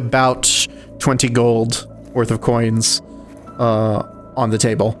probably about 20 gold worth of coins on the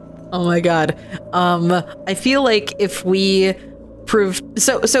table. Oh my god. I feel like if we prove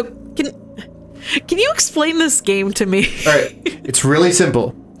so can you explain this game to me? All right, it's really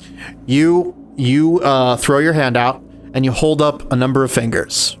simple. You throw your hand out and you hold up a number of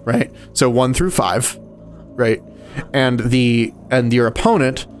fingers, right? So 1 through 5, right? And your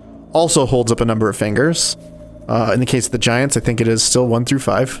opponent also holds up a number of fingers. In the case of the giants, I think it is still 1 through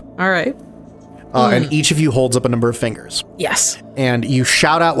 5. All right. And each of you holds up a number of fingers. Yes. And you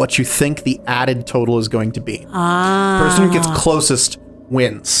shout out what you think the added total is going to be. The person who gets closest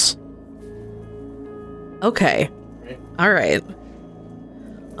wins. Okay. All right.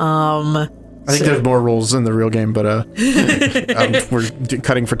 I think there's more rules in the real game, but we're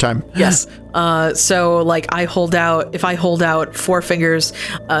cutting for time. Yes. So like if I hold out 4 fingers,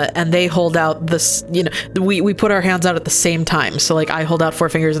 and they hold out this, we put our hands out at the same time. So like I hold out 4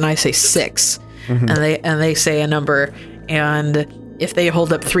 fingers and I say 6, and they say a number, and if they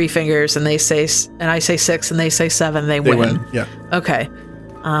hold up 3 fingers and I say 6 and they say 7, they win. Yeah. Okay.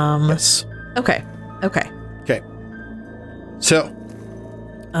 Yes. Okay. Okay. So.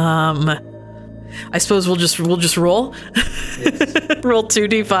 I suppose we'll just roll. Roll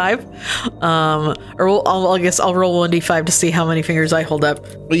 2d5. I guess I'll roll 1d5 to see how many fingers I hold up.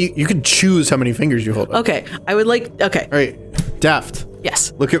 Well, you can choose how many fingers you hold up. Okay. I would like. Okay. All right. Daft.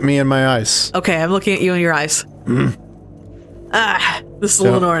 Yes. Look at me in my eyes. Okay. I'm looking at you in your eyes. This is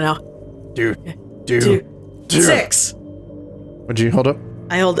Lenore now. Do. 6. What'd you hold up?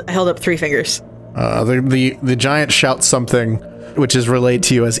 I held up 3 fingers. The giant shouts something, which is relayed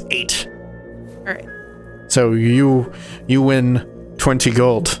to you as 8. All right. So you win 20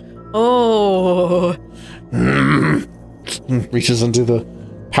 gold. Oh. Reaches into the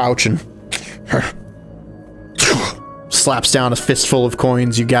pouch and slaps down a fistful of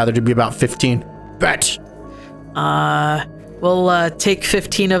coins you gather to be about 15. Bet. We'll take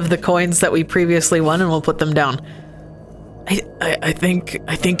 15 of the coins that we previously won and we'll put them down. I think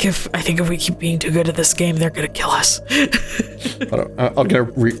if we keep being too good at this game, they're gonna kill us. I'll get a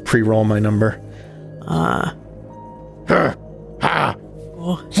pre-roll my number. 5.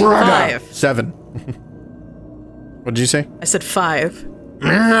 7. What did you say? I said 5.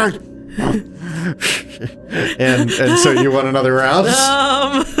 and so you want another round?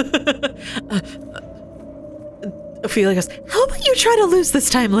 Ophelia goes, how about you try to lose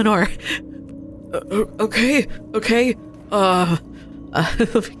this time, Lenore? Okay. Let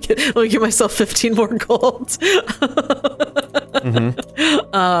me give myself 15 more gold.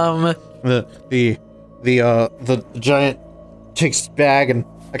 The giant takes his bag and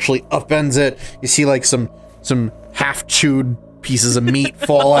actually upends it. You see like some half-chewed pieces of meat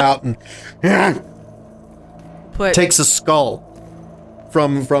fall out, and takes a skull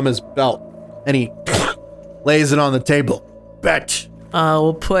from his belt and he lays it on the table. Bet.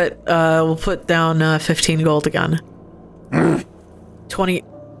 We'll put down 15 gold again. 20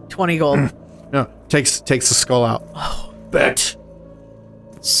 gold. No, takes the skull out. Bet.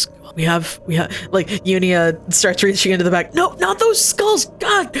 We have, like, Unia starts reaching into the back. No, not those skulls.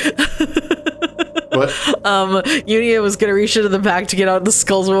 God. What? Unia was gonna reach into the back to get out the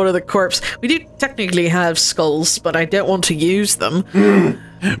skulls of one of the corpse. We do technically have skulls, but I don't want to use them.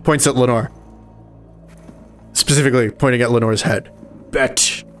 Points at Lenore. Specifically pointing at Lenore's head.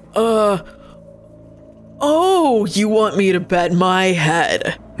 Bet. Oh, you want me to bet my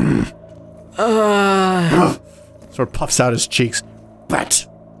head? Sort of puffs out his cheeks. Bet.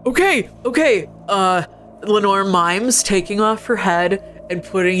 Okay. Lenore mimes taking off her head and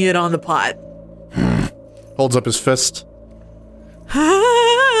putting it on the pot. Holds up his fist.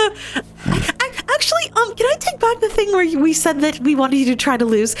 Actually, can I take back the thing where we said that we wanted you to try to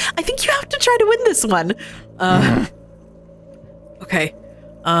lose? I think you have to try to win this one. Okay.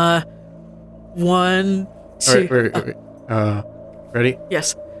 1, 2. Wait. Ready?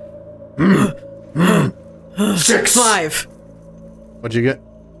 Yes. 6. 5. What'd you get?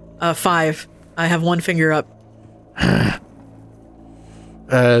 5. I have one finger up.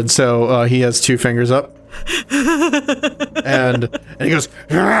 And so he has 2 fingers up. and he goes,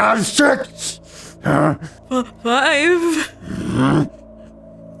 6. 5.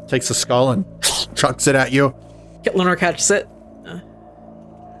 Takes the skull and chucks it at you. Lenore catches it.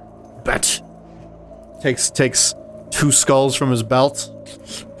 Bet. Takes 2 skulls from his belt.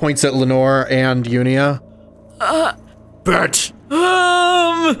 Points at Lenore and Unia. Bet.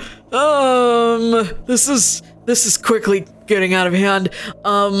 This is quickly getting out of hand.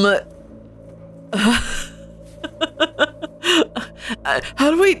 How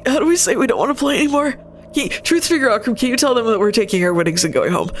do we say we don't want to play anymore? Truth Figure Akram, can you tell them that we're taking our winnings and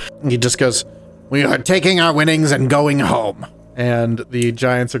going home? He just goes, We are taking our winnings and going home. and the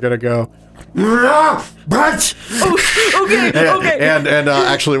giants are gonna go. Bet. Okay. And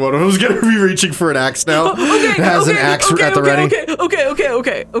actually, one of them's gonna be reaching for an axe now. Has an axe at the ready.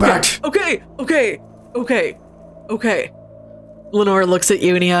 Okay. Lenore looks at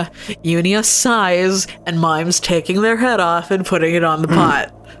Unia. Unia sighs and mimes taking their head off and putting it on the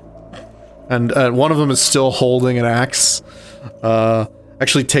pot. And one of them is still holding an axe.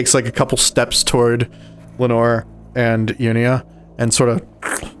 Actually takes like a couple steps toward Lenore and Unia and sort of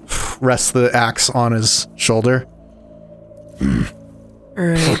rests the axe on his shoulder.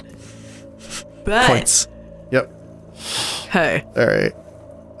 Alright. Bet. Points. Yep. Hey. Alright.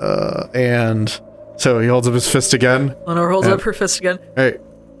 And so he holds up his fist again. Lenore holds up her fist again. Hey.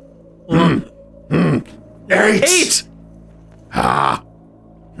 8.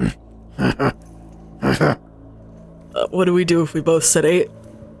 What do we do if we both said 8?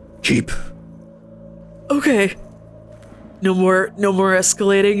 Keep. Okay. No more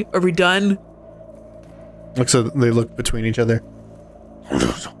escalating. Are we done? They look between each other.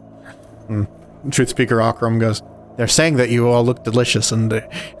 Truth Speaker Akram goes, they're saying that you all look delicious and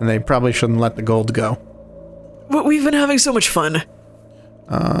they probably shouldn't let the gold go. But we've been having so much fun.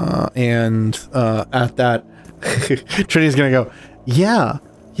 And at that, Trinity's gonna go, yeah,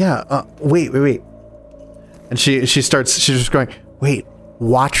 wait. And she's just going, wait,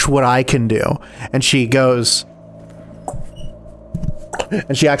 watch what I can do. And she goes,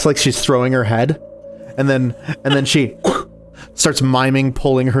 and she acts like she's throwing her head. And then she starts miming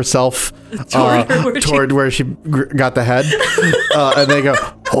pulling herself toward where she got the head. And they go,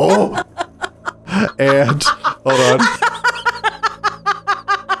 oh, and hold on.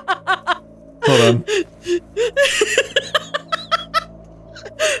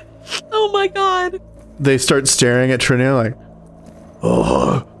 Oh my god. They start staring at Trinity like,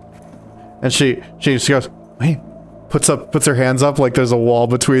 oh, and she just goes, wait, puts her hands up like there's a wall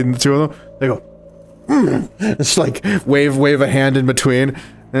between the two of them. They go, it's like wave a hand in between, and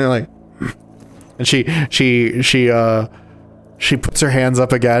they're like, and she puts her hands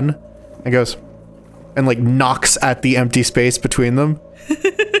up again and goes, and like knocks at the empty space between them.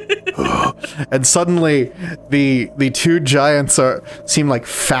 And suddenly the two giants seem like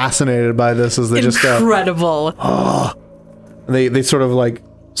fascinated by this as they just go, incredible. They sort of like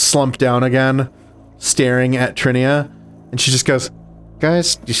slump down again, staring at Trinia, and she just goes,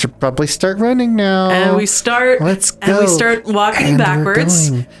 guys, you should probably start running now. And we start Let's go. And we start walking And backwards.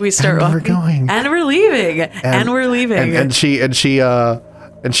 we're going. We start And walking. we're going. And we're leaving. And we're leaving. And she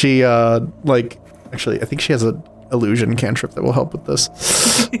like, actually I think she has a illusion cantrip that will help with this.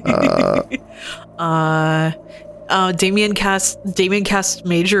 Damien casts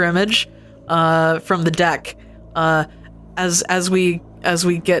major image from the deck as we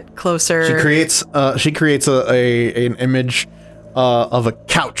get closer. She creates an image of a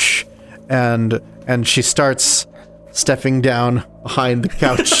couch, and she starts stepping down behind the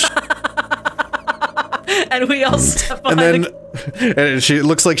couch. And we all step And behind then and she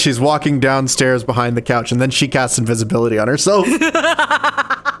looks like she's walking downstairs behind the couch, and then she casts invisibility on herself.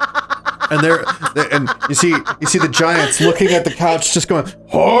 And and you see the giants looking at the couch, just going,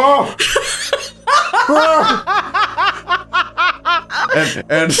 oh!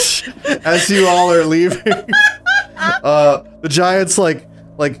 and as you all are leaving, the giants like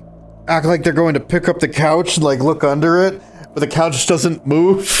act like they're going to pick up the couch and like look under it, but the couch doesn't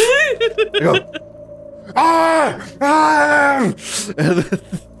move. They go, ah! Ah! And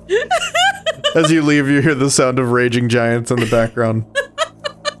as you leave, you hear the sound of raging giants in the background.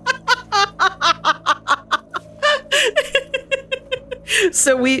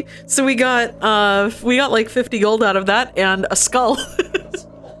 So we got like 50 gold out of that and a skull.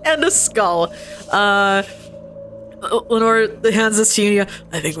 And a skull. Lenore hands this to Unia.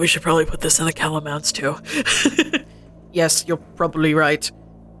 I think we should probably put this in the calamounts too. Yes, you're probably right.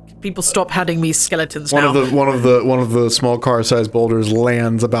 People stop handing me skeletons now. One of the small car-sized boulders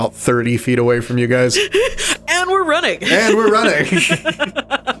lands about 30 feet away from you guys. And we're running.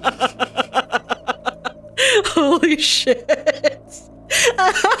 Holy shit.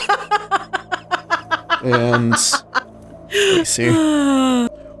 And let me see.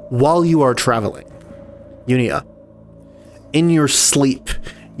 While you are traveling, Unia, in your sleep,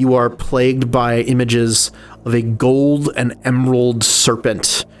 you are plagued by images of a gold and emerald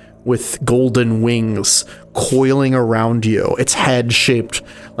serpent with golden wings coiling around you. Its head shaped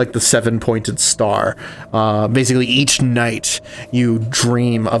like the 7-pointed star. Basically, each night you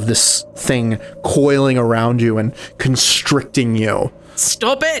dream of this thing coiling around you and constricting you.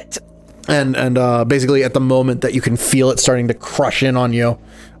 Stop it! And basically, at the moment that you can feel it starting to crush in on you,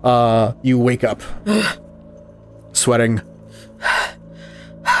 you wake up, sweating.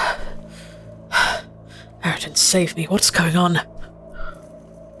 Ayrton, save me. What's going on?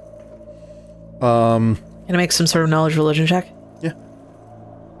 Can I make some sort of knowledge religion check? Yeah.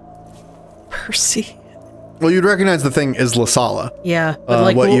 Percy. Well, you'd recognize the thing is Lasala. Yeah, but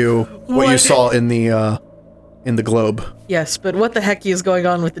like what you saw in the globe. Yes, but what the heck is going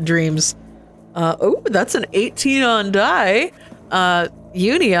on with the dreams? Oh, that's an 18 on die.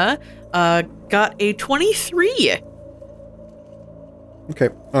 Unia got a 23. Okay.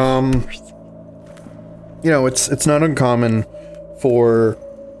 It's not uncommon for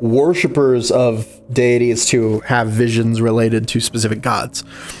worshippers of deities to have visions related to specific gods.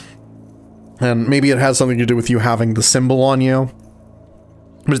 And maybe it has something to do with you having the symbol on you.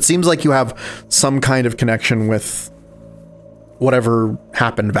 But it seems like you have some kind of connection with whatever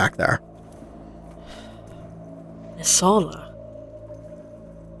happened back there. Nisala,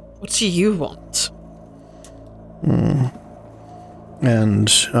 what do you want?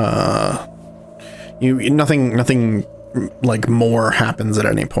 And nothing like more happens at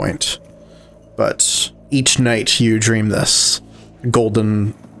any point. But each night you dream this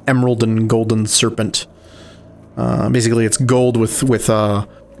emerald and golden serpent. Basically, it's gold with a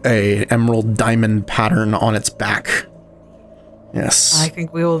emerald diamond pattern on its back. Yes. I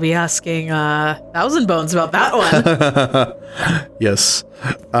think we will be asking Thousand Bones about that one. Yes.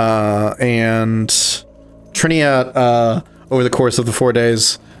 And Trinia, over the course of the 4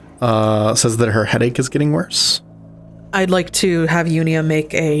 days, says that her headache is getting worse. I'd like to have Unia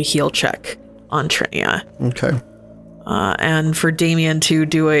make a heal check on Trinia. Okay. And for Damien to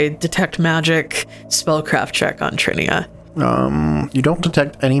do a detect magic spellcraft check on Trinia. You don't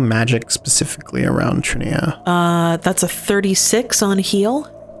detect any magic specifically around Trinia. That's a 36 on heal.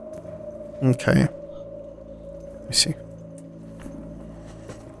 Okay. Let me see.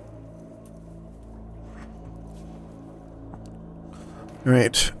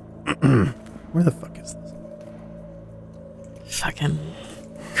 Right. Where the fuck is this? Fucking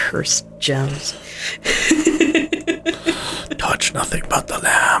cursed gems. Touch nothing but the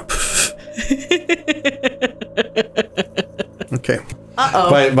lamp. Okay.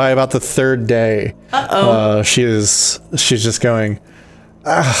 Uh-oh. By about the third day, she's just going,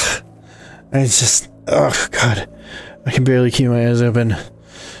 God, I can barely keep my eyes open.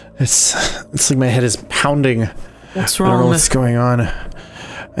 It's like my head is pounding. What's wrong? I don't know what's going on.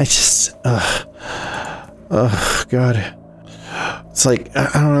 I just, God. It's like, I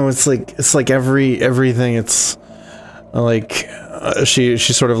don't know, it's like everything, it's like, she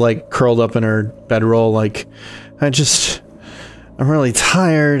sort of like curled up in her bedroll, like, I'm really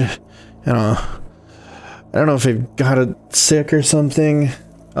tired, I don't know if I got it sick or something.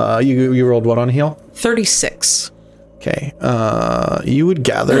 You rolled what on heal? 36. Okay, you would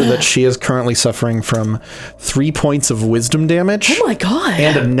gather that she is currently suffering from 3 points of wisdom damage. Oh my god.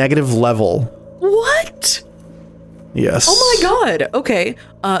 And a negative level. What? Yes. Oh my god. Okay.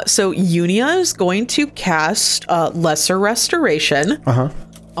 So Unia is going to cast Lesser Restoration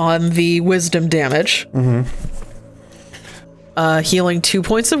on the wisdom damage. Healing 2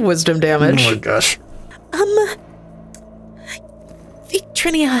 points of wisdom damage. Oh my gosh.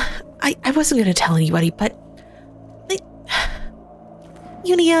 Trinia, I wasn't going to tell anybody, but...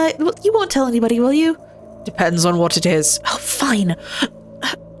 Unia, you won't tell anybody, will you? Depends on what it is. Oh, fine.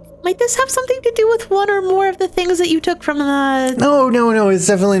 Might this have something to do with one or more of the things that you took from the... No, it's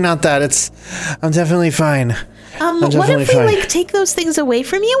definitely not that. I'm definitely fine. What if we, take those things away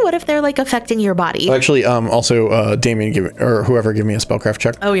from you? What if they're, affecting your body? Actually, also, Damien, or whoever, give me a spellcraft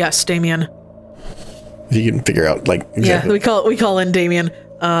check. Oh yes, Damien. If you can figure out, exactly. Yeah, we call in Damien.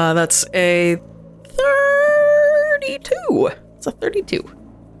 That's a 32. It's a 32.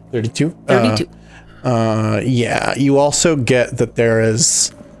 32? 32. Yeah. You also get that there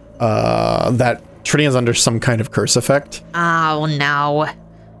is, that Trinia's under some kind of curse effect. Oh, no.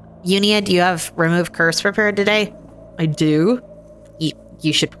 Unia, do you have Remove Curse prepared today? I do.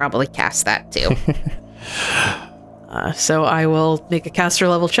 You should probably cast that, too. So I will make a caster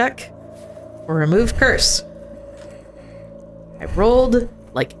level check for Remove Curse. I rolled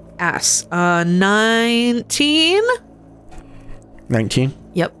like ass. 19? 19?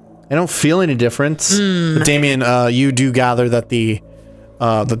 Yep. I don't feel any difference. But Damien, you do gather that the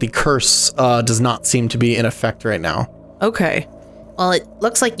curse does not seem to be in effect right now. Okay. Well, it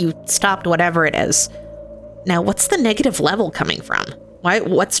looks like you stopped whatever it is. Now, what's the negative level coming from?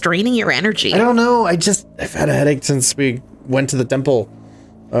 What's draining your energy? I don't know. I've had a headache since we went to the temple.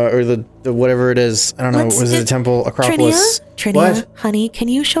 Or the whatever it is. I don't know. Was it a temple? Acropolis? Trinia, What? honey, can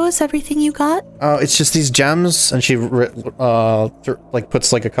you show us everything you got? It's just these gems, and she puts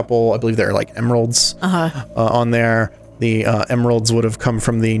a couple. I believe they're emeralds. On there. The emeralds would have come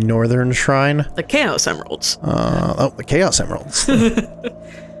from the northern shrine. The Chaos Emeralds. The Chaos Emeralds.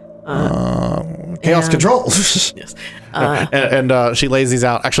 Chaos control. Yes. And she lays these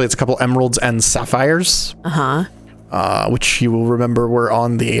out. Actually, it's a couple emeralds and sapphires. Which you will remember were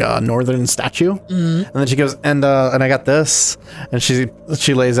on the northern statue. And then she goes, and I got this, and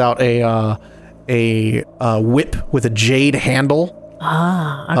she lays out a whip with a jade handle.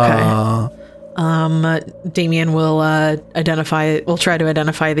 Okay. Damien will We'll try to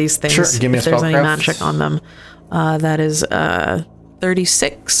identify these things. Sure, give me if a there's any spellcraft. magic on them. That is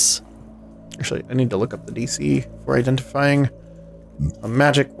 36. Actually, I need to look up the DC for identifying a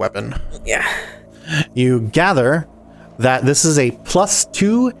magic weapon. Yeah. You gather that this is a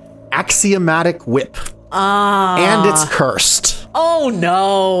 +2 axiomatic whip. And it's cursed. Oh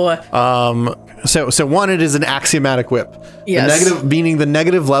no. So one, it is an axiomatic whip. Yes. The negative, meaning the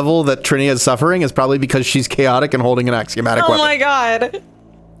negative level that Trinia is suffering is probably because she's chaotic and holding an axiomatic weapon. Oh my god.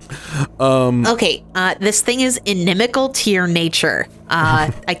 Okay, this thing is inimical to your nature.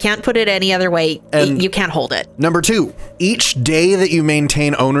 I can't put it any other way. And- You can't hold it. Number 2, each day that you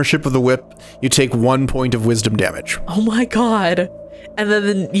maintain ownership of the whip, you take 1 point of wisdom damage. Oh my god. And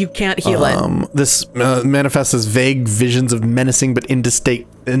then you can't heal it. This manifests as vague visions of menacing but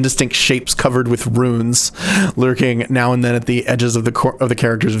indistinct shapes covered with runes, lurking now and then at the edges of the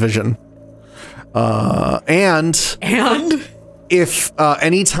character's vision. And if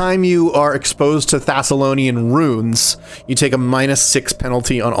anytime you are exposed to Thessalonian runes, you take a -6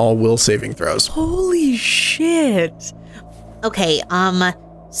 penalty on all will saving throws. Holy shit. Okay,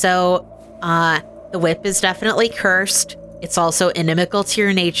 so, the whip is definitely cursed. It's also inimical to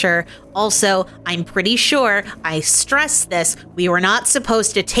your nature. Also, I'm pretty sure, I stress this, we were not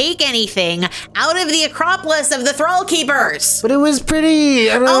supposed to take anything out of the Acropolis of the Thrall Keepers. But it was pretty.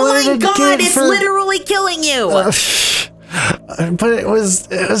 I don't know Oh what my I god, did it's for- literally killing you. But it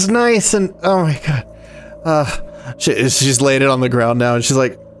was nice, and oh my god. She's laid it on the ground now, and she's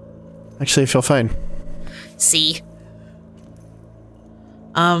like, actually, I feel fine. See?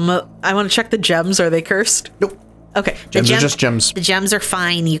 I want to check the gems. Are they cursed? Nope. Okay. Gems are just gems. The gems are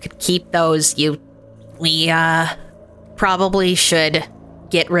fine. You could keep those. We probably should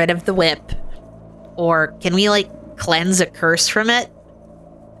get rid of the whip. Or can we cleanse a curse from it?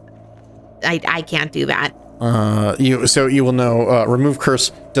 I can't do that. You will know, remove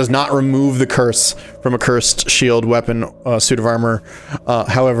curse does not remove the curse from a cursed shield, weapon, suit of armor.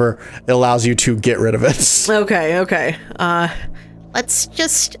 However, it allows you to get rid of it. Okay. Let's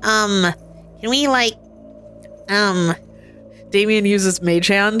just, can we Damien uses Mage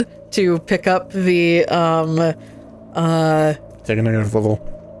Hand to pick up the, Take a negative level.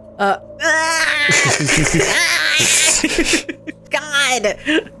 God!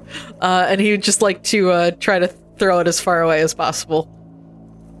 and he would just like to try to throw it as far away as possible.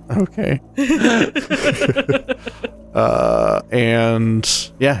 Okay.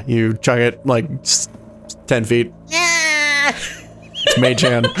 And yeah, you chuck it like 10 feet. It's Mage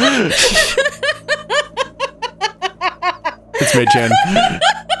Hand. It's Mage Hand.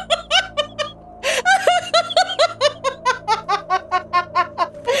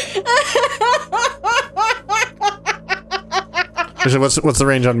 What's the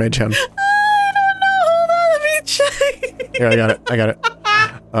range on Mage Hand? I don't know. Hold on, let me check. Here, I got it.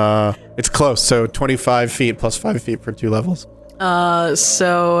 It's close, so 25 feet plus 5 feet for 2 levels.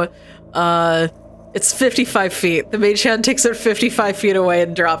 It's 55 feet. The mage hand takes it 55 feet away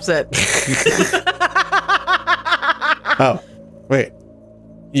and drops it. Oh, wait.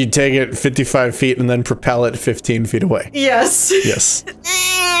 You take it 55 feet and then propel it 15 feet away. Yes. Yes.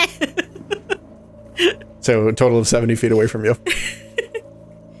 So a total of 70 feet away from you.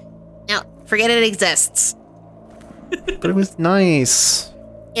 Now, forget it exists. But it was nice.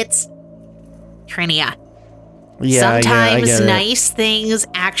 It's Trinia. Yeah, I Sometimes get it. nice things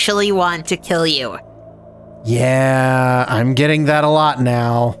actually want to kill you. Yeah, I'm getting that a lot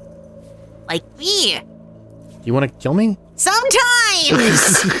now. Like me. You want to kill me?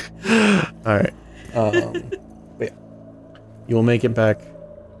 Sometimes! All right. But yeah. You will make it back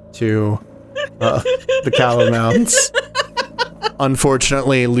to the Callow Mounds.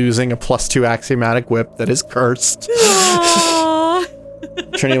 Unfortunately, losing a +2 axiomatic whip that is cursed.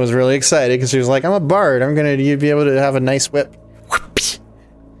 Trinia was really excited because she was like, I'm a bard. I'm going to be able to have a nice whip.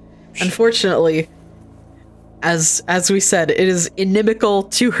 Unfortunately, as we said, it is inimical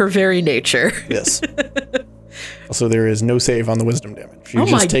to her very nature. Yes. Also, there is no save on the wisdom damage. You Oh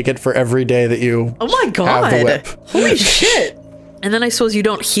just my- take it for every day that you Oh my god. have the whip. Holy shit. And then I suppose you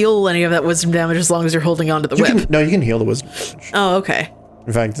don't heal any of that wisdom damage as long as you're holding on to the whip. You can heal the wisdom damage. Oh, okay.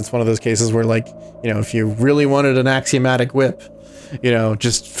 In fact, it's one of those cases where, like, you know, if you really wanted an axiomatic whip, you know,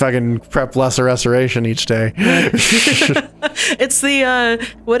 just fucking prep lesser restoration each day. It's the,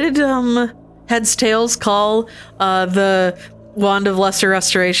 what did, Heads Tails call, the Wand of Lesser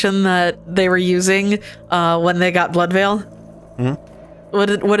Restoration that they were using, when they got Bloodveil? What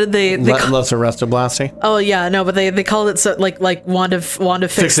did they Lesser restoblasty. Oh yeah, no, but they called it so, like wand of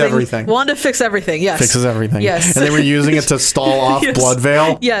fix everything. Wand of fix everything. Yes, Fixes everything. Yes, And they were using it to stall off Yes.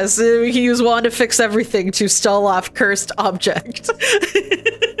 Bloodveil. Yes, we can use wand of fix everything to stall off cursed object.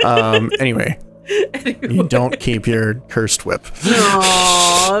 Anyway, you don't keep your cursed whip.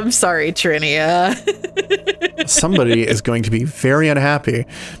 Oh, I'm sorry, Trinia. Somebody is going to be very unhappy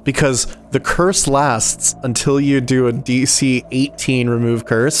because the curse lasts until you do a DC 18 remove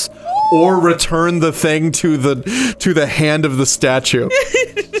curse or return the thing to the hand of the statue.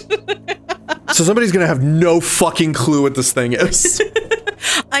 So somebody's gonna have no fucking clue what this thing is.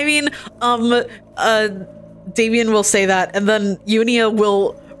 I mean, Damien will say that, and then Unia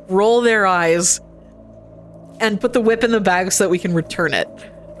will roll their eyes and put the whip in the bag so that we can return it.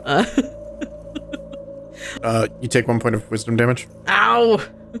 You take 1 point of wisdom damage. Ow!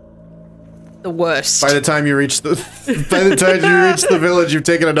 The worst. By the time you reach the village, you've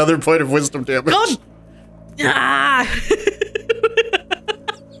taken another point of wisdom damage. God! Ah!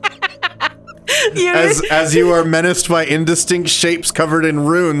 As you are menaced by indistinct shapes covered in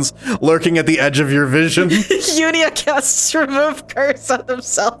runes lurking at the edge of your vision. Unia casts remove curse on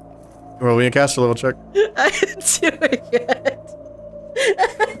himself. Roll me a caster level check. I'm doing it.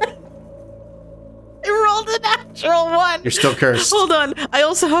 I rolled a natural 1. You're still cursed. Hold on. I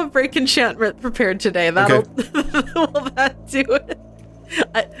also have break enchantment prepared today. That'll will that do it?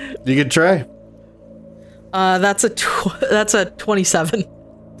 You can try. That's a 27.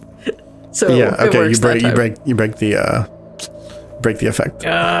 So Yeah. it Okay. works that time. You break the effect.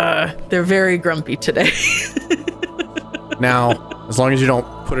 They're very grumpy today. Now, as long as you don't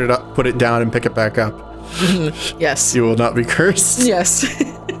put it down and pick it back up, Yes. you will not be cursed. Yes.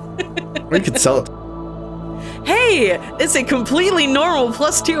 Or you could sell it. Hey, it's a completely normal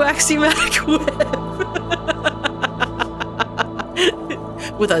 +2 axiomatic whip.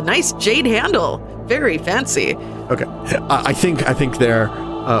 With a nice jade handle. Very fancy. Okay. I think there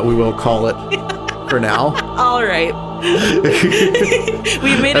we will call it for now. All right.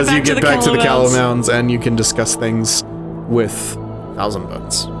 We made it As you back to get the back to the Callow Calamounts. Mounds and you can discuss things with Thousand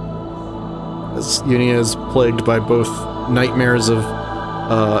Bones. As Unia is plagued by both nightmares of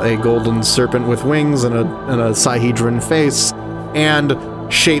a golden serpent with wings and a Sihedron face, and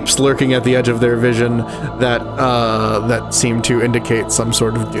shapes lurking at the edge of their vision that seem to indicate some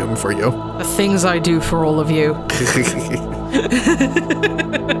sort of doom for you. The things I do for all of you.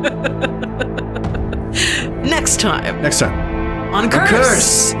 Next time on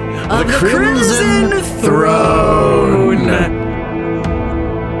Curse of the Crimson Throne.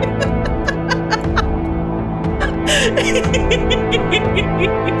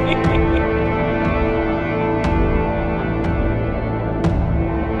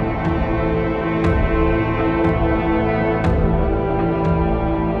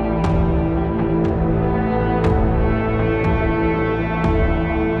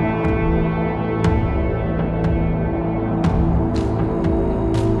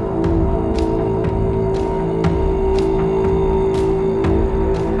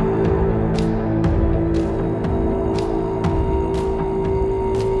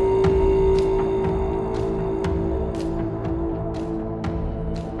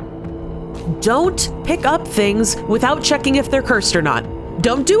 Don't pick up things without checking if they're cursed or not.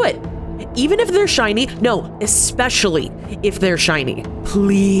 Don't do it. Even if they're shiny. No, especially if they're shiny.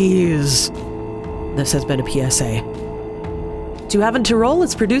 Please. This has been a PSA. To Have and to Roll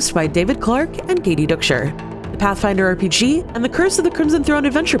is produced by David Clark and Katie Duckshire. The Pathfinder RPG and the Curse of the Crimson Throne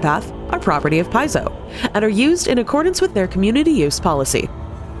Adventure Path are property of Paizo and are used in accordance with their community use policy.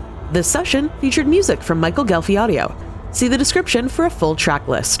 This session featured music from Michael Gelfi Audio. See the description for a full track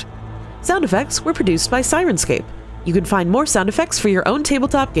list. Sound effects were produced by Sirenscape. You can find more sound effects for your own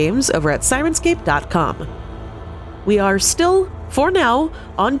tabletop games over at Sirenscape.com. We are still, for now,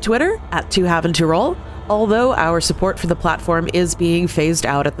 on Twitter at To Have and to Roll, although our support for the platform is being phased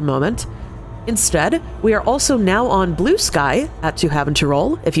out at the moment. Instead, we are also now on Blue Sky at To Have and to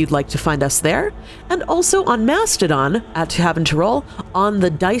Roll if you'd like to find us there, and also on Mastodon at To Have and to Roll on the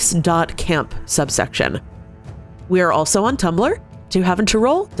dice.camp subsection. We are also on Tumblr,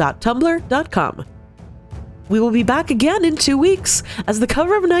 tohaveandtoroll.tumblr.com. We will be back again in 2 weeks as the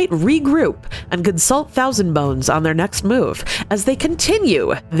Cover of Night regroup and consult Thousand Bones on their next move as they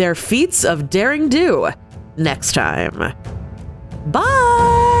continue their feats of daring do next time.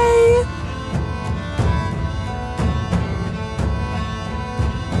 Bye!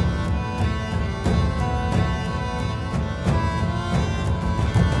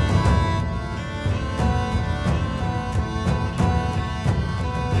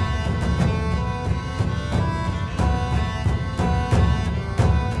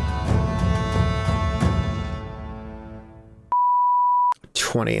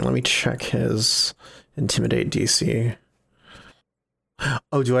 Let me check his Intimidate DC.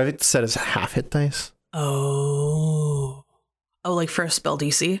 Oh, do I have it set as half hit dice? Oh, like for a spell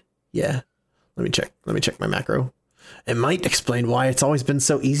DC? Yeah. Let me check my macro. It might explain why it's always been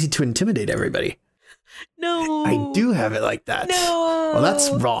so easy to intimidate everybody. No. I do have it like that. No. Well,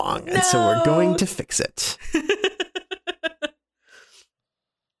 that's wrong. And so we're going to fix it.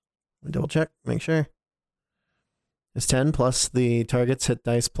 Double check, make sure. It's 10 plus the target's hit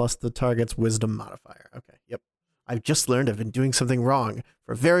dice plus the target's wisdom modifier. Okay, yep. I've just learned I've been doing something wrong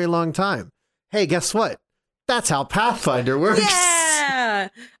for a very long time. Hey, guess what? That's how Pathfinder works. Yeah.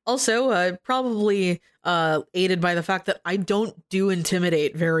 Also, probably aided by the fact that I don't do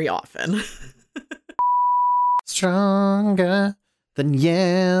Intimidate very often. Stronger than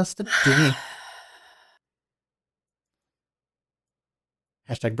yesterday.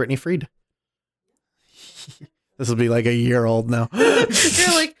 Hashtag Brittany Freed. This will be like a year old now.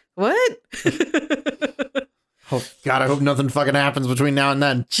 You're like, what? Oh, God, I hope nothing fucking happens between now and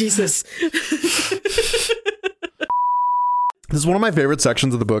then. Jesus. This is one of my favorite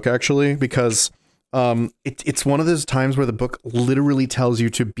sections of the book, actually, because it's one of those times where the book literally tells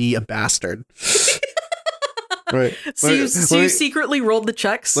you to be a bastard. Right. So you secretly rolled the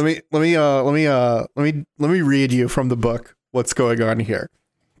checks? Let me read you from the book what's going on here.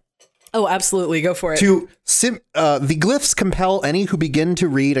 Oh, absolutely. Go for it. The glyphs compel any who begin to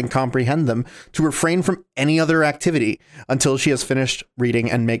read and comprehend them to refrain from any other activity until she has finished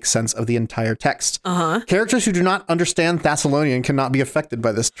reading and makes sense of the entire text. Characters who do not understand Thessalonian cannot be affected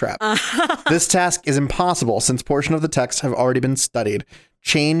by this trap. This task is impossible since portion of the text have already been studied,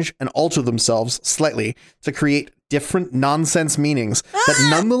 change and alter themselves slightly to create different nonsense meanings that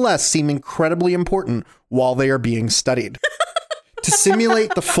nonetheless seem incredibly important while they are being studied. To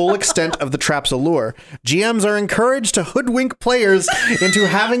simulate the full extent of the trap's allure, GMs are encouraged to hoodwink players into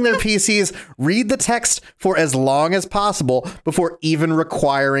having their PCs read the text for as long as possible before even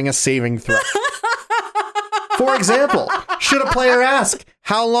requiring a saving throw. For example, should a player ask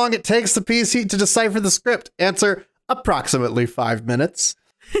how long it takes the PC to decipher the script, answer approximately 5 minutes.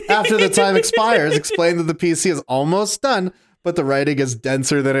 After the time expires, explain that the PC is almost done, but the writing is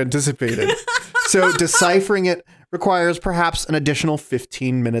denser than anticipated. So deciphering it requires perhaps an additional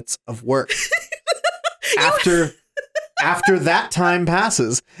 15 minutes of work. After that time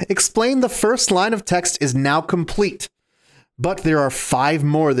passes, explain the first line of text is now complete, but there are 5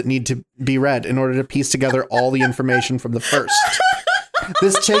 more that need to be read in order to piece together all the information from the first.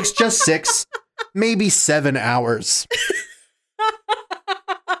 This takes just 6, maybe 7 hours.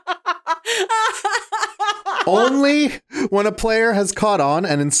 Only when a player has caught on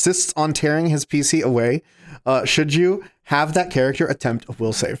and insists on tearing his PC away, should you have that character attempt a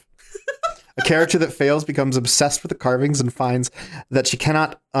will save. A character that fails becomes obsessed with the carvings and finds that she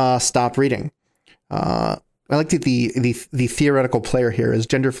cannot stop reading. I like that the theoretical player here is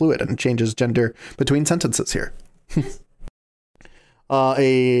gender fluid and changes gender between sentences here.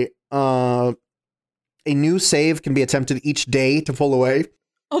 A new save can be attempted each day to pull away.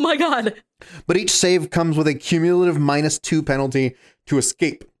 Oh my god. But each save comes with a cumulative -2 penalty to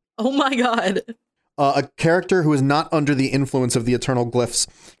escape. Oh my god. A character who is not under the influence of the eternal glyphs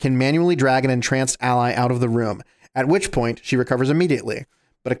can manually drag an entranced ally out of the room, at which point she recovers immediately.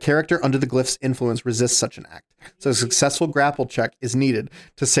 But a character under the glyph's influence resists such an act. So a successful grapple check is needed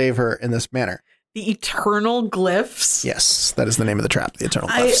to save her in this manner. The eternal glyphs? Yes, that is the name of the trap, the eternal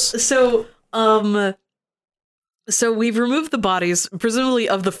glyphs. So we've removed the bodies, presumably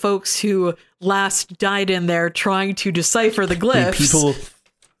of the folks who last died in there trying to decipher the glyphs. The people,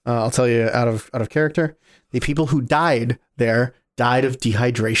 I'll tell you out of character, the people who died there died of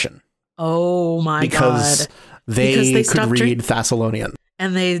dehydration. Oh my because god. They could read Thessalonian.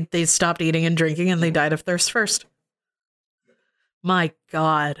 And they stopped eating and drinking and they died of thirst first. My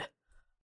god.